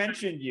 She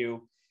mentioned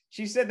you.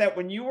 She said that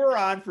when you were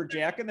on for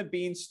Jack and the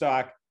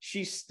Beanstalk,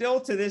 she still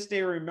to this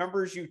day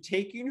remembers you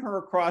taking her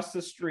across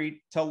the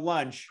street to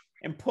lunch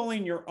and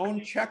pulling your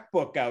own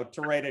checkbook out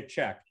to write a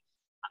check.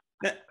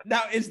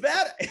 Now, is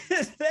that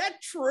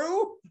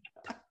true?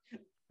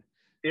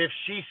 If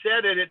she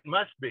said it, it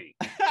must be.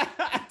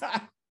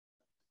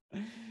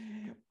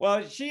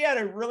 Well, she had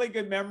a really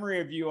good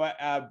memory of you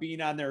being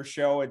on their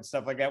show and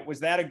stuff like that. Was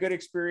that a good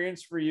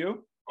experience for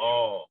you?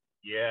 Oh,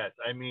 yes.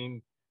 I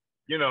mean,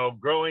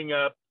 growing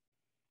up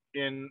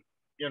in,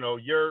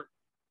 you're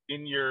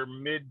in your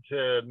mid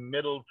to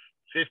middle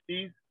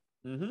 50s.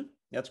 Mm-hmm.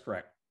 That's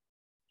correct.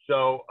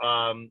 So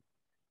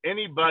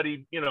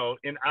anybody,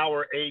 in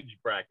our age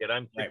bracket,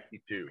 I'm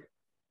 62.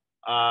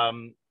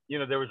 Right.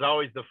 There was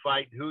always the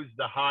fight. Who's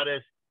the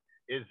hottest?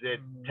 Is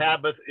it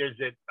Tabitha? Is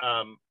it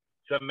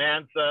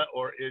Samantha,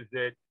 or is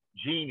it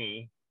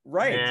Jeannie?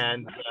 Right.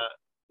 And,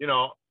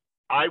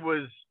 I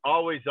was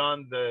always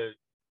on the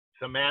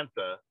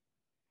Samantha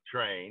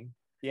train.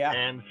 Yeah.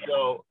 And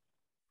so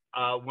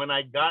when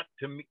I got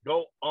to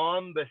go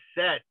on the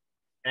set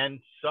and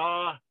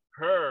saw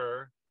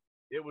her,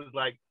 it was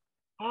like,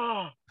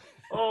 oh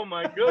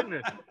my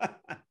goodness.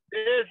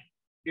 This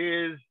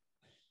is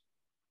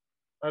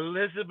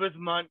Elizabeth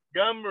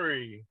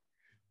Montgomery.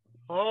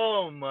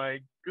 Oh my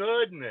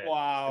goodness.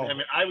 Wow. I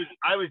mean, I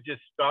was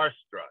just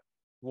starstruck.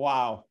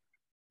 Wow.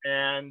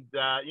 And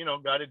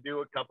got to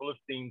do a couple of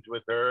scenes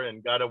with her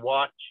and got to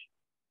watch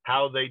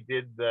how they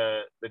did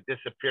the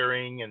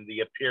disappearing and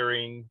the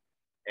appearing.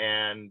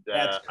 And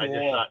that's cool. I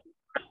just thought,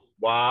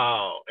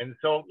 wow. And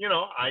so,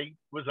 I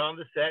was on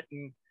the set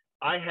and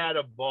I had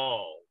a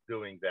ball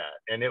doing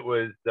that. And it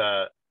was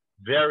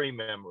very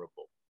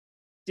memorable.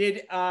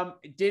 Did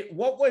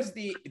what was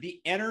the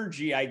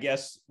energy, I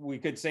guess we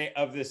could say,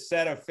 of the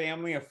set of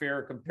Family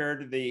Affair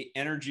compared to the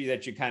energy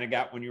that you kind of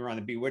got when you were on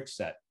the Bewitched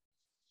set?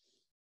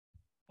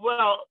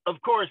 Well,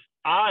 of course,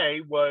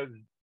 Anissa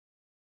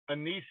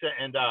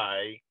and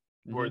I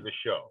were the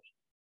show.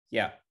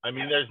 Yeah. I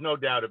mean, there's no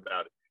doubt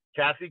about it.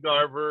 Kathy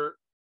Garver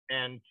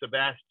and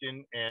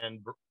Sebastian and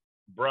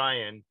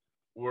Brian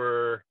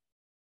were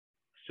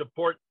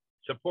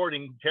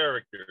supporting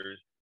characters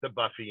to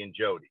Buffy and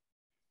Jodie.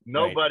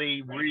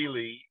 Nobody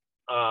really,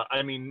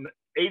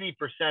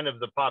 80% of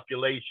the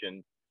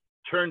population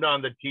turned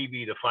on the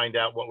TV to find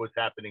out what was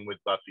happening with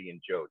Buffy and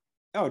Jodie.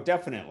 Oh,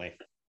 definitely.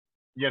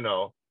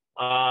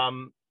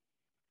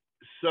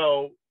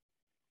 So,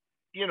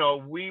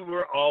 we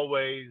were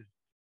always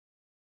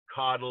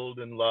coddled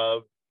and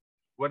loved.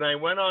 When I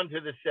went onto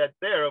the set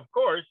there, of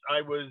course,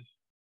 I was,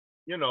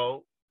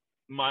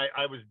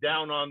 I was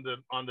down on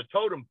the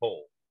totem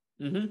pole.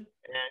 Mm-hmm.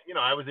 And,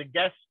 I was a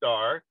guest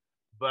star,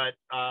 but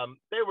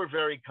they were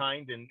very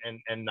kind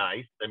and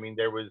nice. I mean,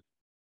 there was,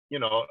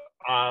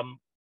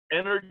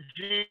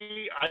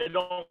 energy. I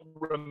don't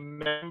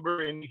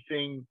remember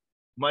anything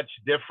much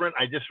different.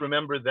 I just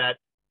remember that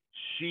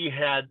she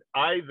had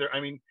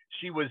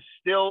she was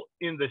still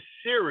in the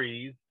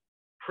series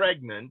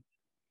pregnant.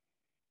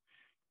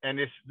 And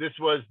this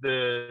was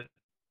the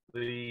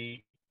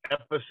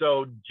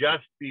episode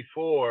just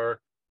before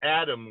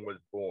Adam was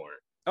born.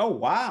 Oh,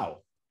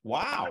 wow.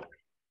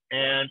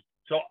 And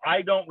so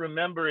I don't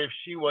remember if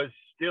she was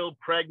still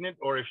pregnant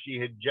or if she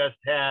had just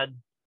had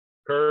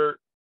her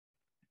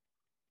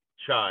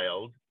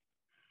child.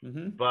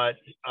 Mm-hmm. But,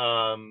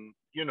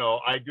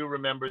 I do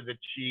remember that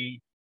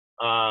she,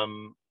 I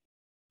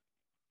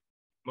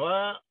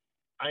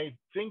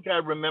think I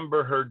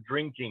remember her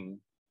drinking.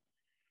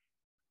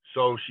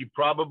 So she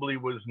probably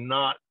was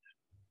not.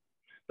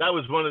 That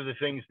was one of the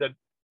things that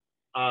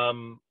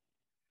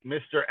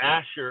Mr.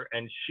 Asher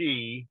and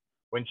she,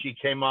 when she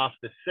came off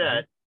the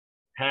set,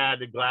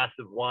 had a glass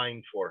of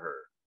wine for her.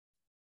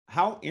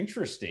 How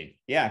interesting.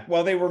 Yeah.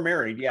 Well, they were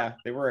married. Yeah.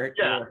 They were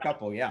a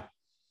couple. Yeah.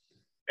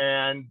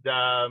 And,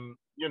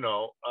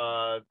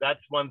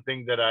 that's one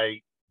thing that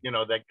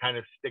that kind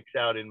of sticks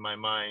out in my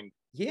mind.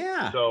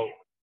 Yeah. So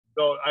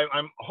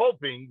I'm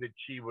hoping that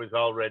she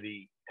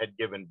had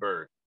given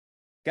birth.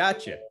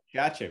 Gotcha.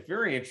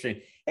 Very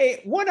interesting.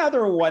 Hey, one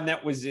other one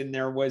that was in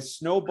there was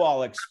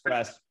Snowball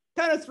Express.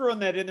 Kind of throwing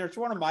that in there. It's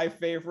one of my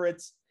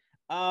favorites.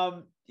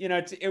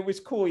 It was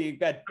cool. You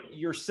got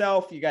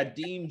yourself, you got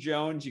Dean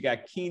Jones, you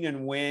got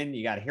Keenan Wynne,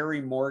 you got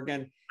Harry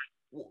Morgan.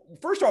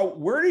 First of all,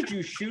 where did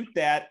you shoot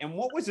that? And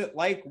what was it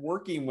like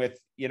working with,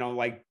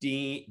 like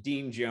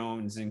Dean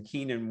Jones and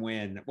Keenan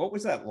Wynne? What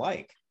was that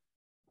like?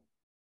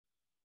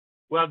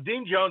 Well,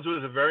 Dean Jones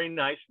was a very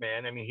nice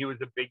man. I mean, he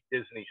was a big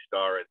Disney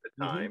star at the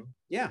time.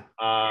 Mm-hmm.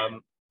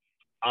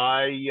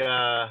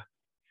 Yeah.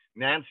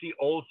 Nancy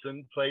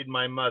Olsen played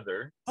my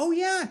mother. Oh,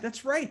 yeah,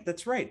 that's right.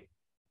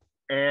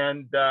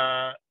 And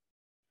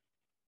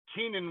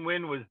Keenan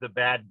Wynne was the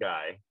bad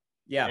guy.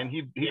 Yeah. And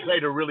he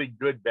played a really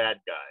good bad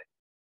guy.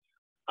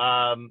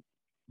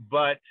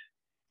 But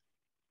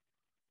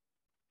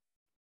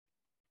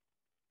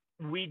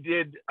we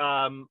did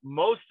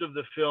most of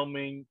the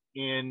filming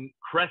in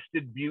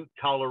Crested Butte,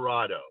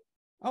 Colorado.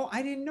 Oh,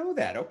 I didn't know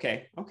that.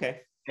 Okay.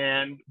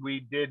 And we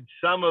did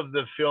some of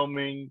the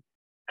filming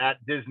at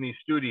Disney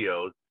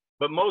Studios,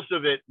 but most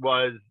of it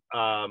was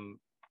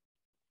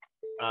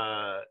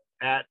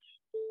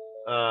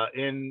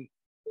in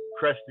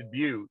Crested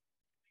Butte.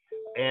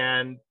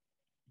 And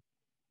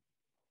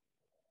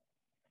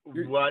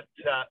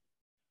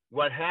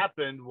what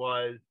happened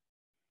was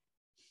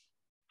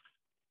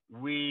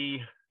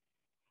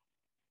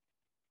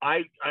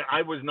I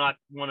was not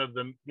one of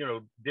them,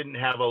 didn't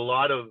have a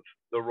lot of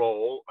the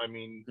role. I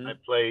mean, I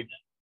played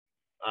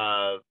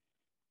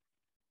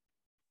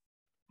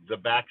the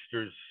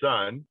Baxter's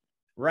son.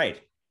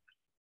 Right.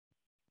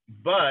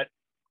 But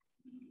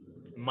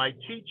my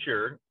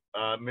teacher,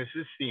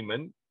 Mrs.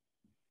 Seaman,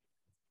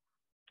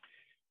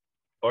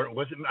 or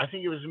was it, I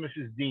think it was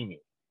Mrs. Deany.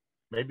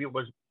 Maybe it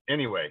was,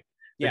 anyway.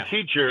 The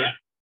teacher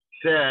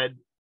said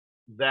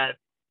that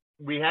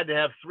we had to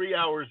have 3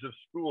 hours of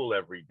school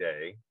every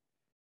day.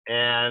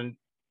 And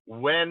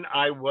when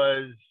I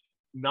was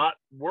not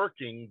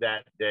working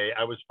that day,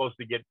 I was supposed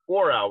to get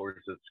 4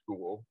 hours of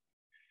school.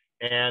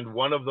 And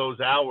one of those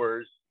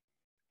hours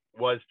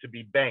was to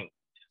be banked.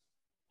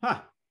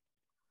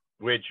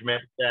 Which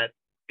meant that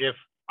if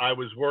I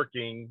was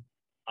working,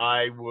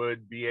 I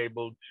would be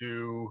able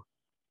to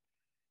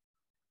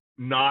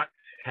not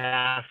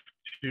have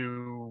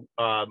to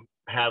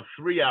have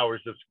 3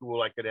 hours of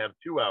school. I could have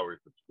 2 hours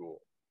of school.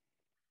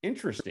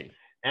 Interesting.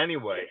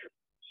 Anyway,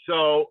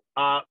 so,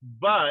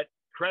 but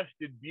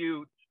Crested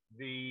Butte,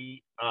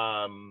 the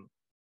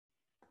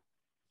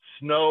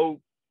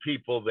snow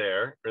people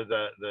there, or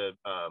the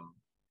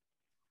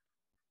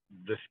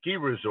ski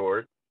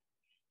resort,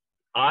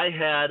 I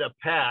had a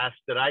pass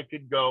that I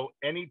could go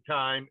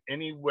anytime,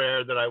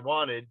 anywhere that I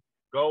wanted,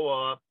 go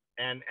up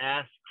and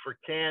ask for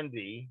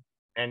Candy.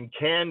 And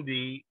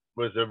Candy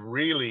was a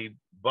really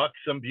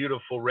buxom,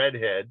 beautiful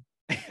redhead,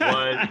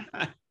 was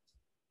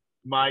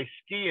my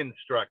ski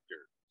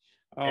instructor.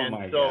 Oh, and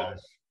my so gosh.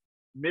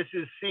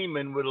 Mrs.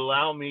 Seaman would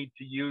allow me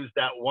to use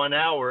that 1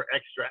 hour,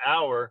 extra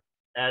hour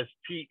as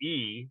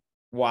PE.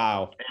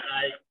 Wow. And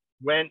I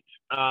went,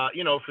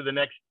 for the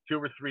next 2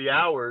 or 3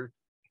 hours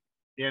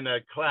in a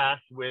class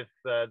with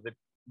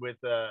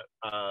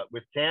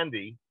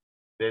Candy,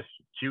 this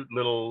cute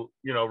little,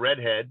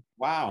 redhead.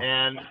 Wow.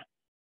 And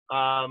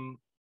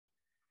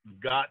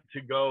got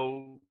to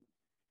go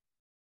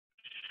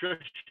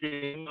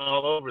shushing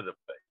all over the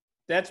place.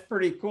 That's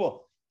pretty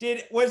cool.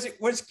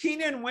 Was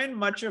Keenan Wynne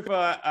much of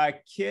a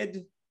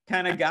kid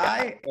kind of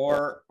guy,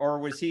 or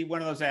was he one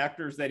of those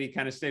actors that he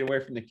kind of stayed away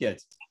from the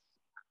kids?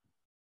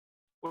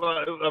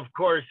 Well, of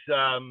course,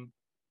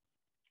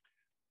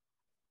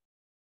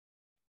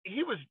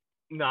 he was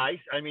nice.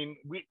 I mean,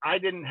 I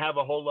didn't have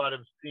a whole lot of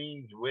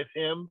scenes with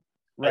him.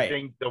 Right. I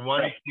think the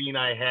one scene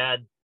I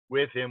had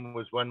with him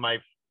was when my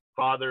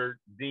father,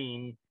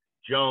 Dean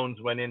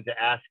Jones, went in to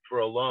ask for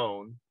a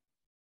loan.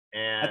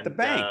 And at the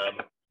bank.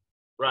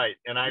 Right.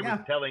 And I was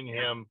telling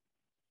him,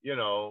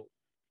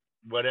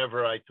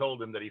 whatever I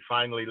told him, that he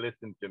finally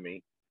listened to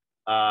me.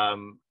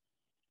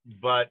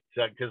 But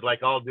because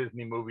like all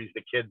Disney movies,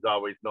 the kids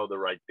always know the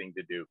right thing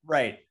to do.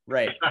 Right.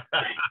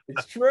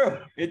 It's true.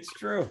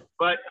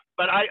 But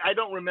I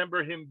don't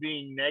remember him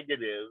being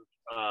negative.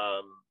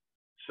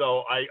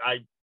 So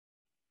I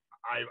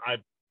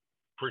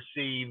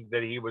perceived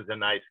that he was a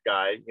nice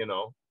guy,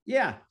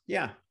 Yeah.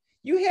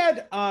 You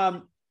had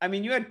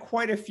you had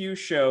quite a few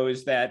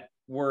shows that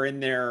were in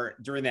there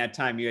during that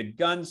time. You had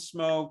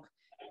Gunsmoke,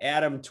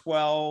 Adam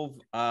 12,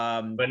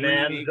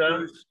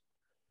 Bonanza.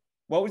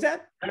 What was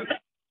that?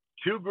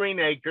 2 Green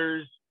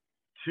Acres,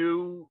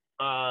 2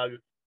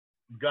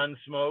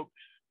 Gunsmokes,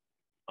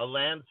 a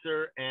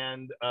Lancer,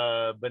 and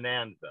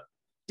Bonanza.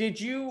 Did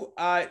you,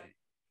 out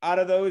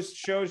of those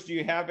shows, do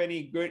you have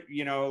any good,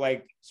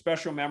 like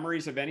special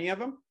memories of any of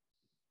them?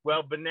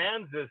 Well,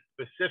 Bonanza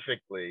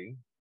specifically,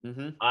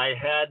 I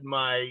had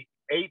my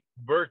 8th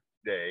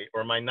birthday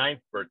or my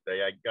 9th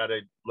birthday. I got to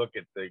look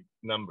at the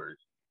numbers.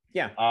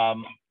 Yeah.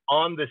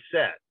 On the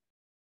set.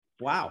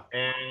 Wow.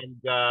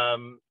 And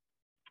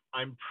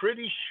I'm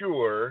pretty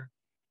sure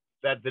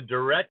that the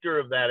director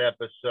of that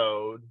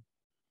episode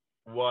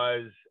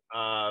was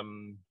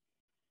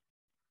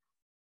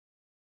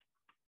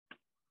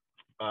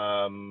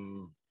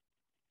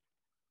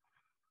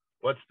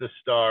what's the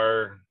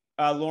star?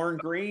 Lauren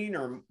Green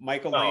or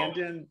Michael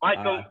Landon?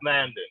 Michael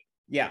Landon.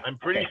 Yeah. I'm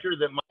pretty sure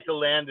that Michael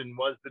Landon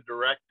was the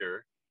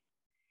director.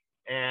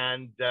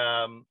 And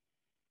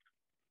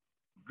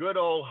good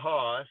old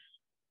Hoss,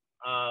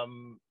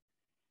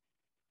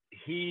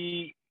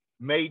 he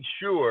made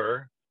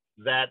sure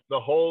that the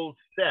whole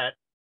set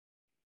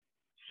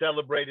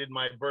celebrated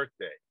my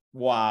birthday.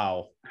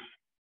 Wow.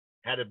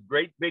 Had a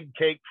great big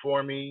cake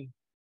for me,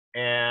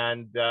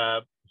 and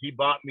he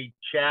bought me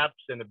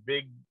chaps and a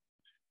big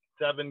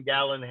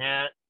 7-gallon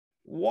hat.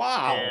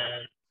 Wow.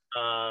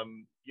 And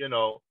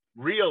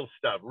real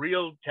stuff,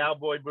 real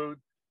cowboy boots.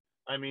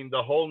 I mean,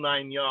 the whole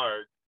 9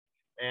 yards.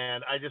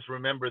 And I just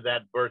remember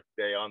that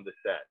birthday on the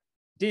set.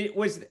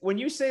 When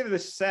you say the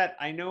set,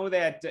 I know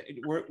that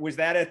was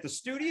that at the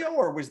studio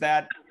or was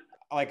that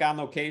like on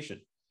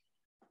location?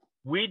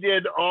 We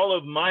did all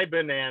of my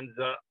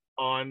Bonanza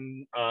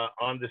in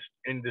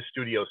the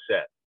studio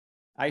set.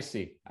 I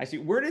see.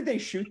 Where did they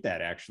shoot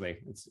that actually?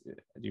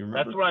 Do you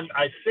remember? That's when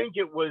I think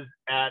it was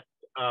at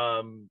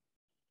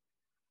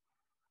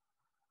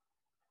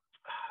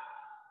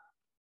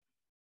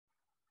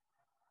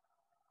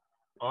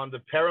on the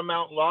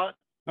Paramount lot.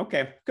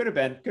 Okay, could have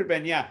been.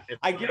 Yeah,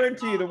 I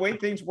guarantee you, the way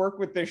things work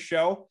with this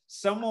show,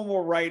 someone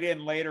will write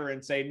in later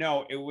and say,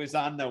 "No, it was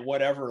on the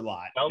whatever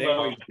lot." They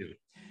always do.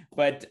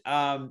 But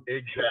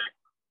exactly.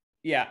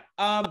 Yeah.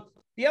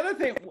 The other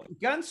thing,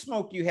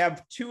 Gunsmoke, you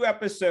have 2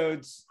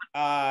 episodes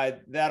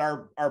that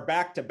are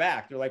back to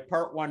back. They're like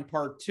part 1,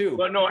 part 2.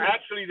 Well, no,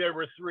 actually, there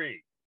were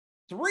 3.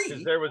 3?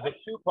 Because there was a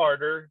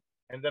 2-parter,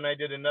 and then I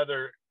did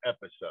another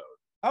episode.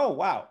 Oh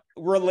wow!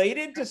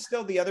 Related to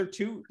still the other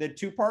 2, the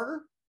 2-parter?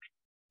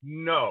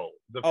 No,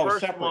 the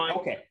first separate.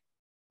 one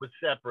was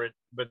separate,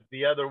 but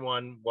the other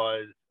one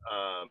was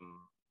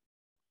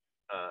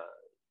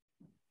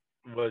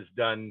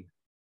done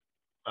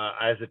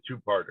as a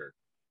 2-parter.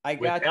 I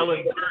got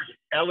you.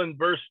 Ellen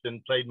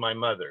Burstyn played my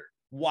mother.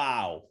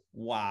 Wow.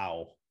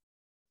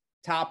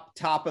 Top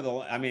of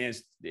the. I mean,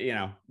 it's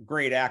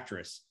great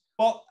actress.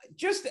 Well,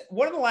 just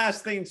one of the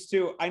last things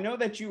too. I know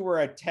that you were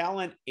a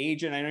talent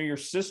agent. I know your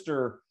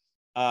sister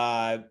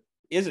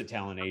is a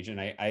talent agent.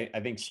 I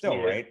think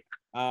still, right?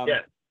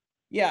 Yes.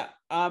 Yeah.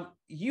 I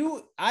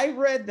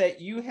read that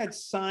you had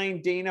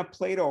signed Dana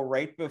Plato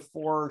right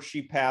before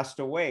she passed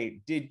away.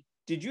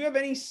 Did you have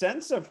any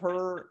sense of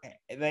her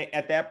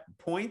at that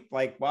point?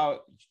 Like,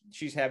 wow,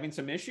 she's having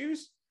some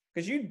issues?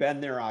 Because you'd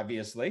been there,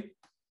 obviously.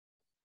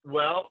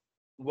 Well,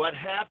 what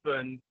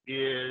happened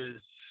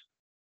is,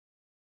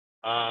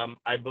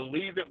 I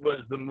believe it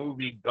was the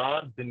movie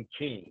Gods and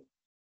Kings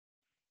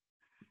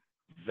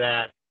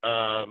that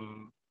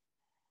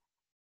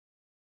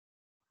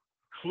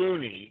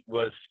Clooney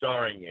was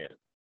starring in.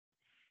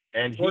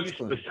 And George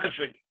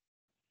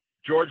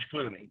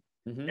Clooney.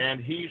 Mm-hmm.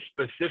 And he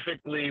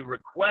specifically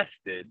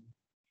requested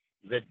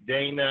that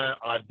Dana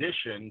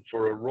audition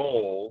for a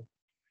role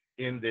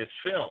in this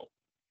film.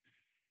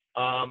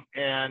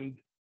 And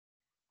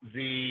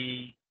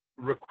the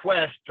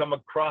request come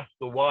across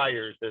the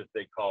wires, as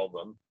they call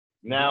them.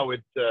 Now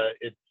it's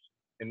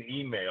an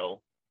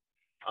email,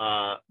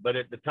 but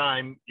at the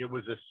time it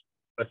was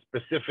a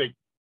specific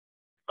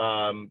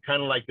kind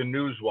of like the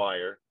news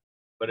wire,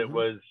 but it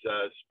was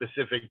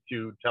specific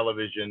to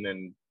television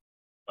and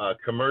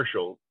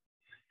commercials,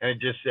 and it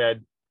just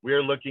said,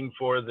 "We're looking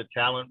for the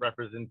talent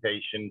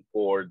representation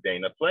for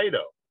Dana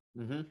Plato."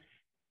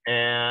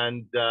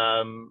 And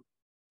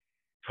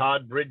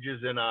Todd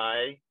Bridges and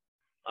I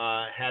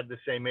had the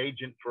same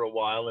agent for a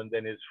while, and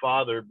then his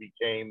father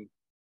became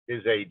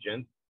his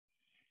agent.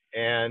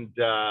 And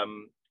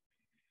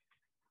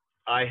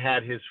I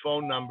had his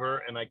phone number,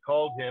 and I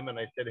called him and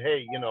I said,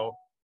 "Hey, you know,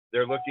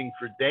 they're looking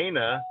for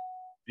Dana.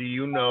 Do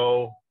you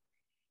know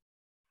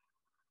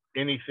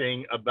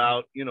anything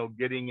about, you know,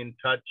 getting in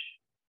touch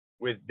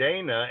with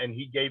Dana?" And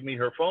he gave me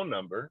her phone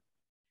number.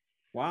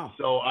 Wow.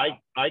 So I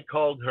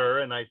called her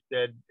and I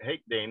said,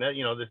 "Hey, Dana,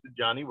 you know, this is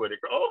Johnny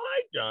Whitaker." "Oh,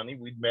 hi, Johnny.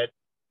 We'd met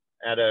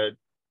at a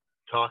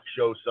talk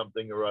show,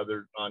 something or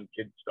other on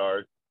Kid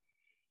Stars."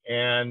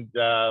 And,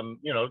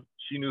 you know,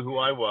 she knew who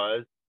I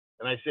was.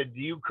 And I said, "Do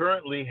you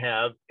currently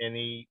have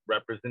any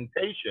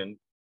representation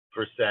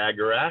for SAG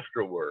or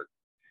After Work?"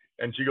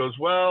 And she goes,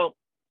 "Well,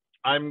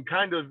 I'm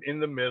kind of in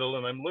the middle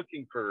and I'm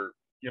looking for,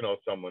 you know,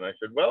 someone." I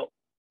said, "Well,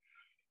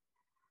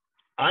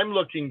 I'm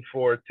looking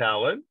for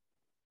talent,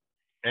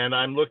 and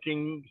I'm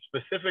looking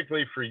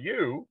specifically for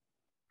you.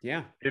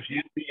 Yeah. If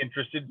you'd be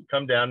interested to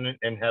come down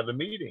and have a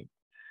meeting."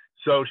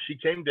 So she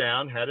came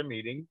down, had a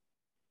meeting.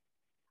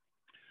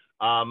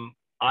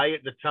 I,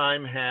 at the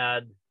time,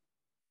 had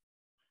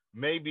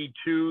maybe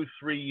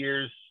 2-3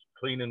 years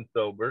clean and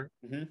sober.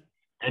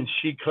 And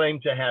she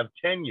claimed to have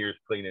 10 years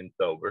clean and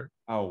sober.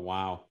 Oh,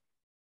 wow.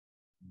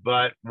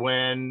 But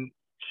when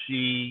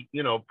she,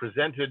 you know,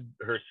 presented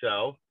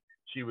herself,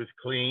 she was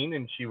clean,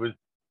 and she was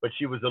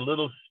a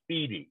little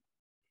speedy.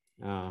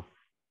 Oh.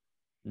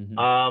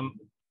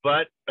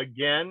 But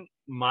again,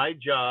 my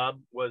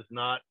job was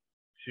not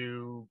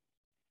to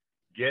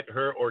get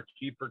her or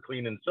keep her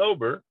clean and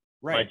sober.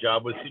 Right. My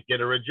job was to get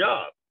her a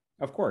job.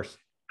 Of course.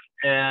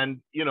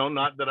 And, you know,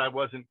 not that I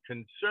wasn't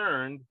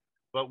concerned,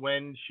 but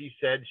when she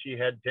said she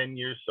had 10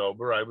 years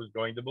sober, I was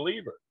going to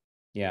believe her.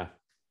 Yeah.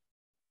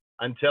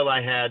 Until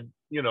I had,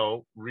 you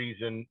know,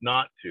 reason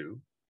not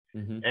to.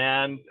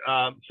 And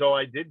so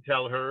I did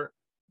tell her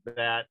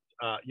that,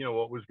 you know,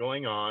 what was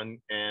going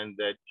on, and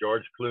that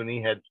George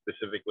Clooney had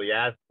specifically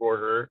asked for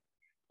her.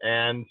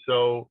 And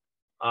so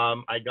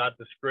I got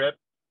the script,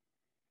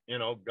 you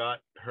know,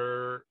 got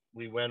her.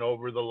 We went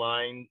over the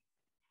line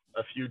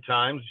a few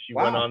times. She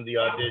went on the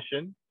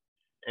audition,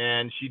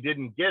 and she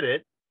didn't get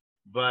it,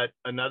 but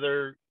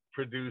another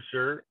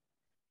producer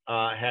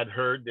had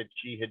heard that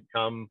she had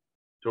come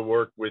to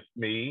work with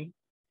me,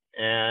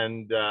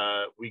 and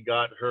we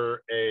got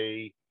her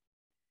a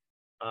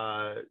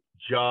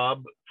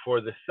job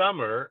for the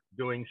summer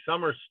doing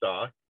summer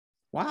stock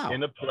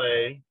in a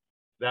play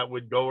that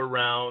would go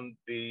around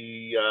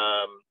the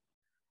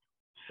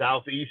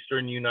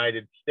southeastern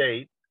United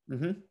States.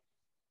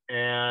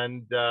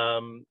 And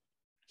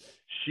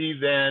she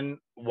then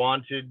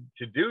wanted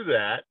to do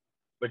that,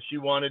 but she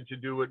wanted to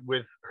do it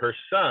with her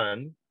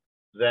son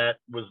that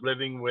was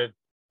living with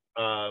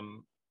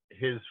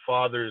his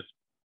father's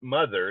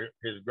mother,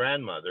 his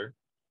grandmother.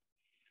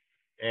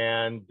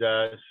 And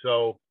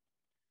so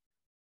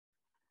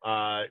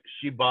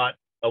she bought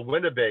a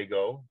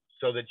Winnebago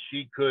so that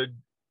she could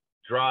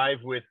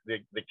drive with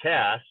the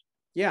cast,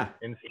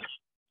 and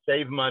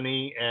save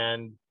money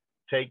and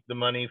take the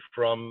money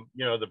from,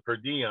 you know, the per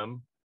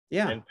diem,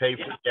 and pay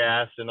for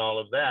gas and all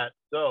of that.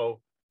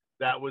 So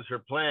that was her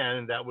plan,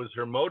 and that was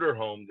her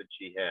motorhome that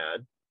she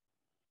had,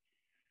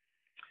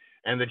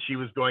 and that she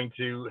was going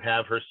to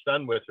have her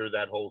son with her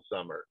that whole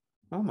summer.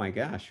 Oh my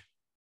gosh.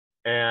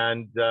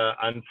 And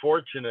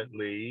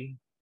unfortunately,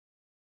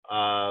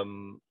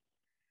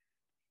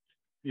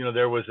 you know,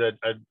 there was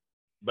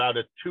about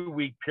a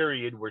 2-week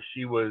period where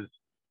she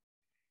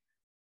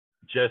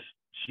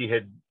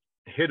had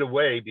hid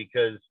away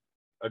because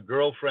a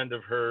girlfriend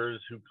of hers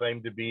who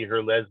claimed to be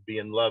her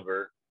lesbian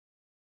lover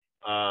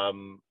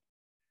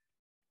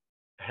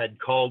had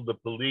called the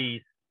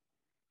police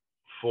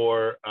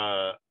for,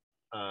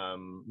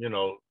 you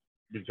know,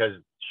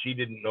 because she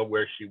didn't know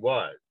where she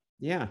was.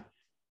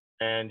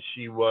 And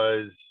she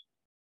was,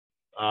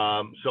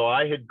 so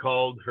I had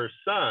called her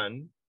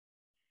son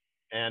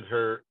and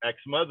her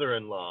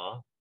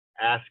ex-mother-in-law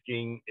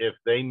asking if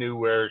they knew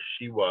where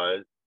she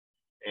was.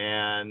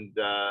 And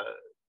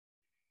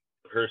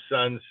her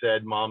son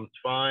said, "Mom's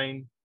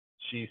fine.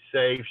 She's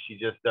safe. She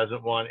just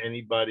doesn't want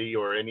anybody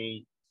or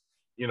any,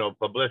 you know,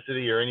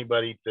 publicity or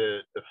anybody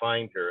to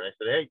find her." I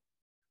said, "Hey,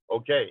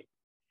 okay,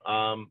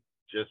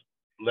 just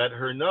let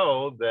her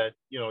know that,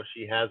 you know,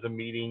 she has a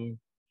meeting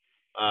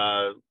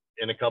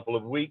in a couple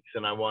of weeks,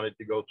 and I wanted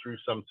to go through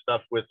some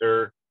stuff with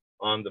her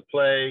on the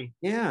play."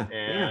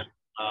 And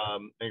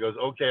he goes,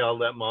 "Okay, I'll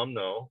let Mom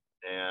know."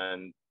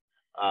 And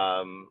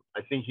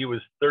I think he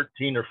was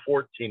 13 or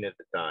 14 at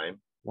the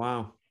time.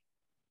 Wow.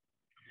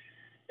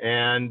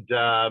 And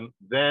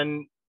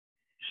then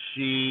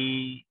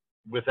she,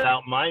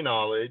 without my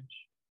knowledge,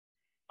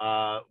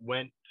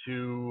 went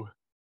to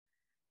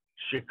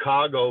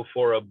Chicago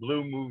for a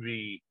blue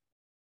movie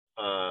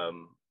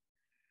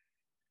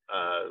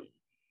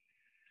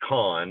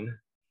con.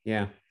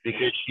 Yeah.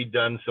 Because she'd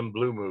done some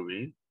blue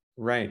movies.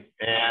 Right.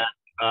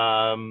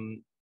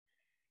 And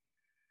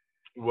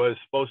was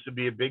supposed to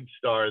be a big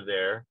star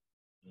there.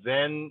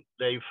 Then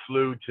they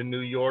flew to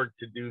New York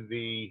to do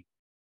the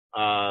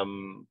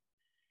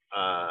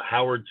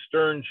Howard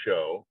Stern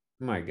show.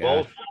 Oh my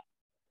gosh.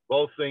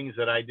 Both things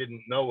that I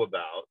didn't know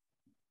about.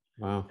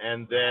 Wow.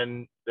 And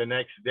then the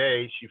next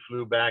day she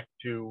flew back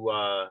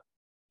to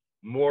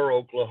Moore,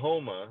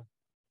 Oklahoma,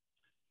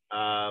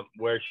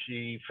 where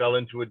she fell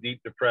into a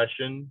deep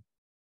depression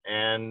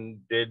and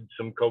did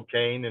some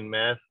cocaine and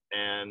meth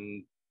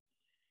and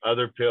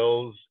other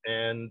pills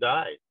and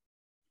died.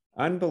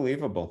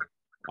 Unbelievable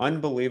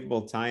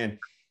tie-in.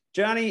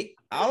 Johnny,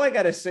 all I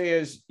got to say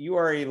is you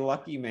are a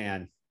lucky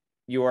man.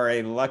 You are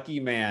a lucky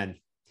man.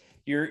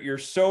 You're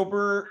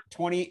sober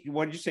 20,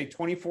 what did you say,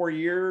 24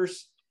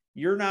 years?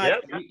 You're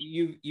not, yep.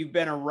 You've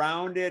been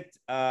around it.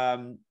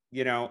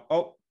 You know,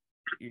 oh,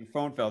 your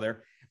phone fell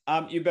there.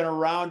 You've been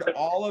around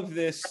all of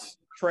this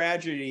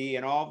tragedy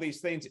and all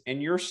these things,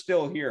 and you're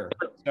still here.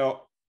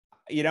 So,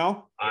 you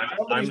know,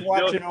 somebody's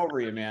watching over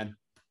you, man.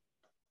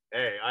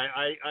 Hey,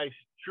 I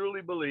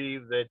truly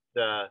believe that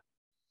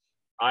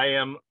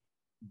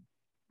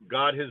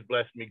God has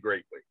blessed me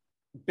greatly.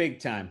 Big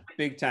time.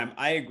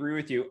 I agree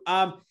with you.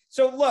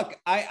 So look,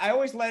 I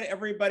always let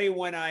everybody,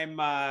 when I'm,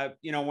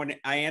 when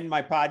I end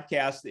my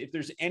podcast, if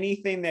there's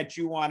anything that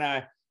you want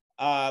to,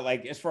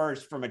 like as far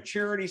as from a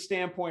charity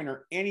standpoint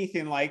or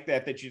anything like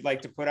that you'd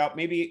like to put out,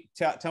 maybe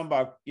tell them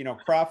about,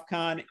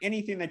 CroftCon,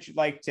 anything that you'd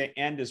like to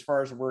end as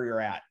far as where you're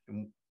at.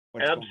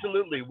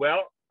 Absolutely.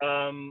 Well,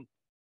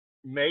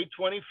 May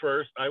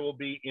 21st, I will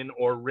be in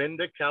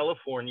Orinda,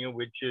 California,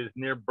 which is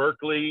near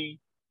Berkeley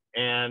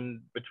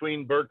and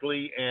between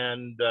Berkeley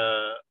and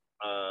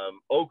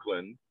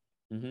Oakland,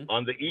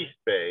 on the East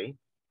Bay.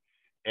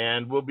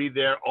 And we'll be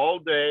there all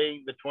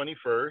day the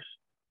 21st.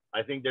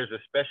 I think there's a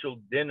special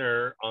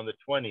dinner on the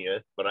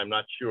 20th, but I'm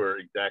not sure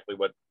exactly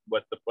what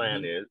the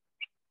plan is.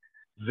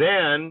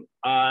 Then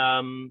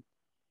I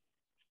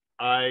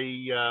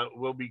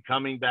will be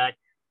coming back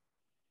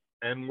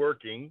and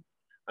working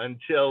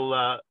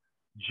until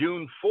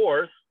June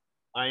 4th.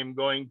 I am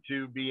going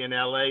to be in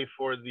LA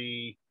for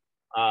the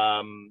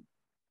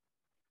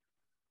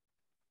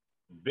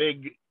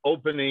big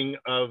opening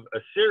of a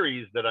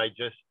series that I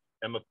just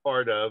am a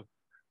part of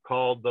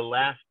called The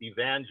Last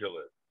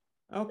Evangelist.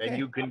 Okay. And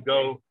you can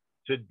go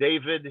to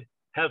David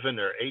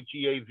Heavener,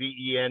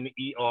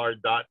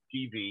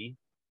 HEAVENER.TV,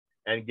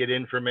 and get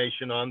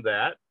information on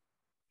that.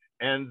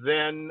 And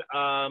then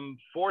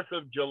 4th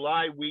of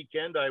July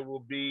weekend, I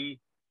will be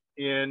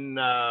in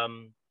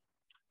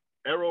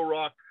Arrow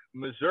Rock,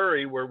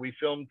 Missouri, where we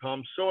filmed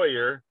Tom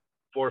Sawyer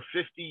for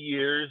 50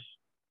 years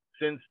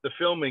since the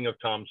filming of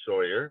Tom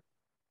Sawyer,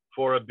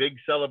 for a big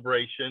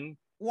celebration.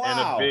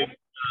 Wow. And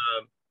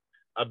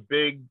a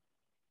big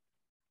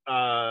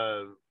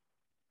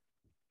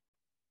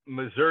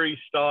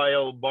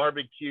Missouri-style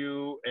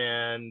barbecue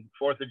and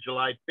 4th of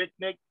July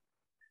picnic,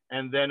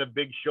 and then a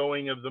big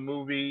showing of the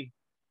movie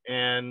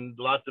and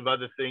lots of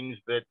other things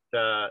that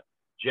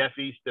Jeff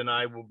East and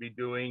I will be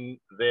doing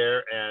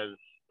there as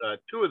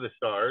two of the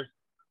stars.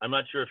 I'm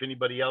not sure if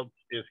anybody else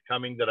is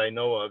coming that I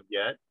know of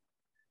yet.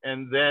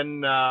 And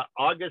then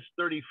August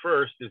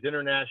 31st is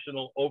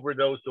International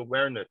Overdose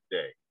Awareness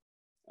Day.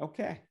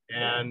 Okay.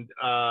 And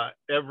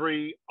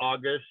every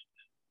August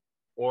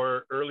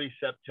or early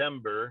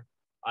September,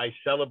 I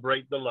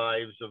celebrate the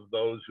lives of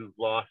those who've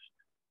lost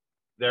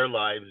their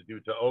lives due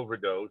to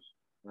overdose.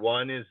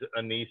 One is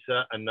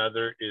Anissa,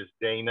 another is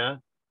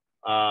Dana,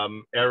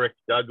 Eric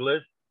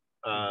Douglas,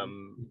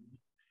 and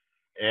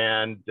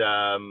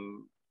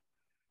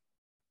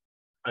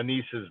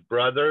Anissa's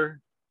brother.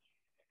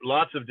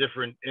 Lots of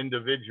different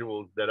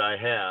individuals that I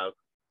have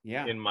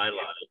in my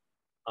life.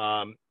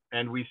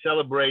 And we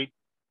celebrate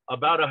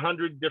about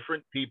 100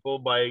 different people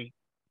by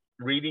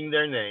reading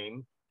their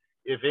names.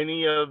 If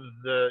any of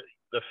the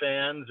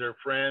fans or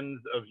friends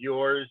of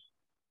yours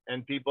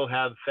and people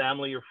have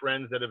family or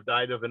friends that have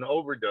died of an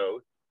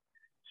overdose,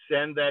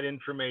 send that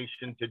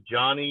information to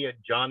Johnny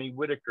at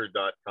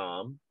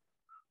JohnnyWhitaker.com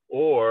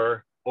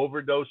or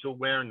Overdose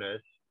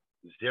Awareness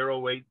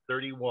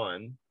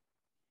 0831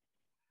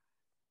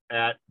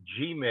 at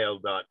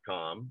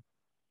gmail.com.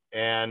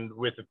 And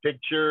with a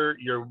picture,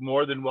 you're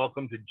more than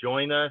welcome to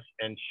join us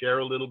and share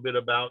a little bit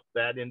about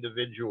that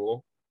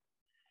individual.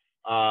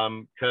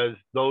 Because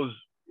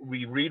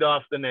we read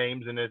off the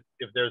names, and if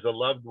there's a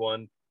loved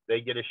one,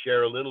 they get to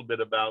share a little bit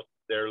about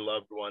their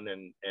loved one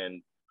and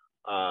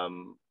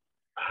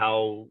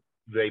how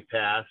they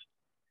passed,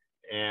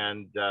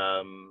 and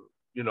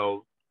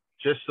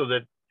just so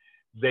that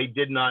they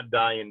did not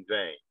die in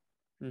vain.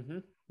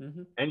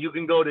 And you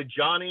can go to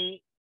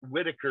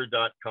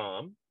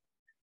JohnnyWhitaker.com,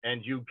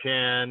 and you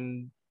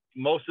can,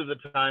 most of the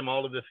time,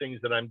 all of the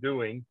things that I'm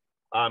doing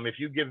If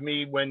you give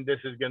me when this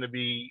is going to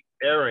be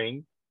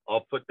airing,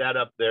 I'll put that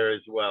up there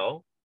as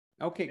well.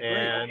 Okay,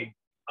 great.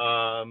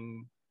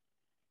 And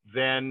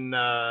then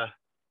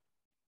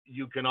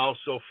you can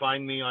also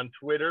find me on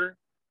Twitter.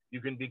 You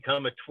can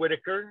become a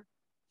Twittiker.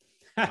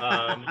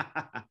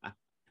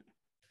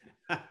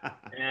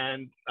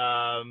 And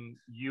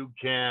you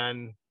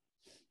can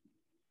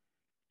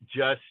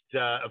just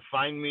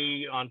find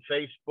me on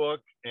Facebook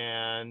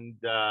and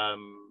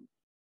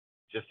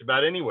just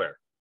about anywhere.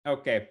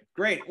 Okay,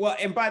 great. Well,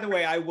 and by the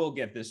way, I will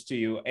get this to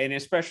you, and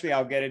especially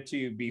I'll get it to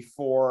you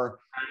before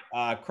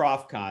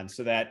CroftCon,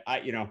 so that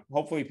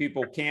hopefully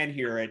people can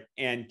hear it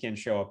and can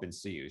show up and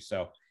see you.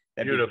 So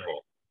that'd beautiful. Be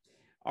great.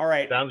 All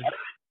right, sounds great.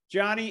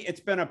 Johnny, it's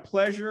been a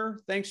pleasure.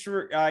 Thanks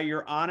for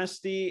your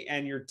honesty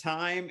and your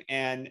time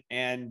and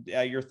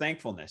your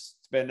thankfulness.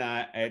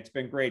 It's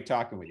been great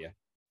talking with you.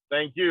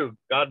 Thank you.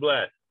 God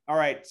bless. All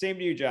right, same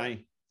to you,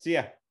 Johnny. See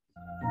ya.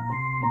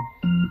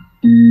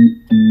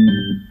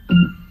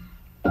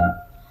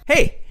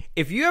 Hey,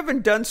 if you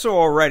haven't done so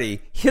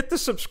already, hit the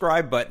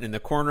subscribe button in the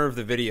corner of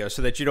the video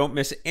so that you don't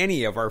miss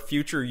any of our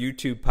future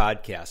YouTube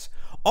podcasts.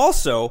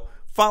 Also,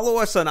 follow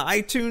us on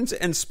iTunes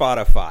and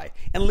Spotify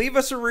and leave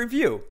us a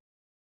review.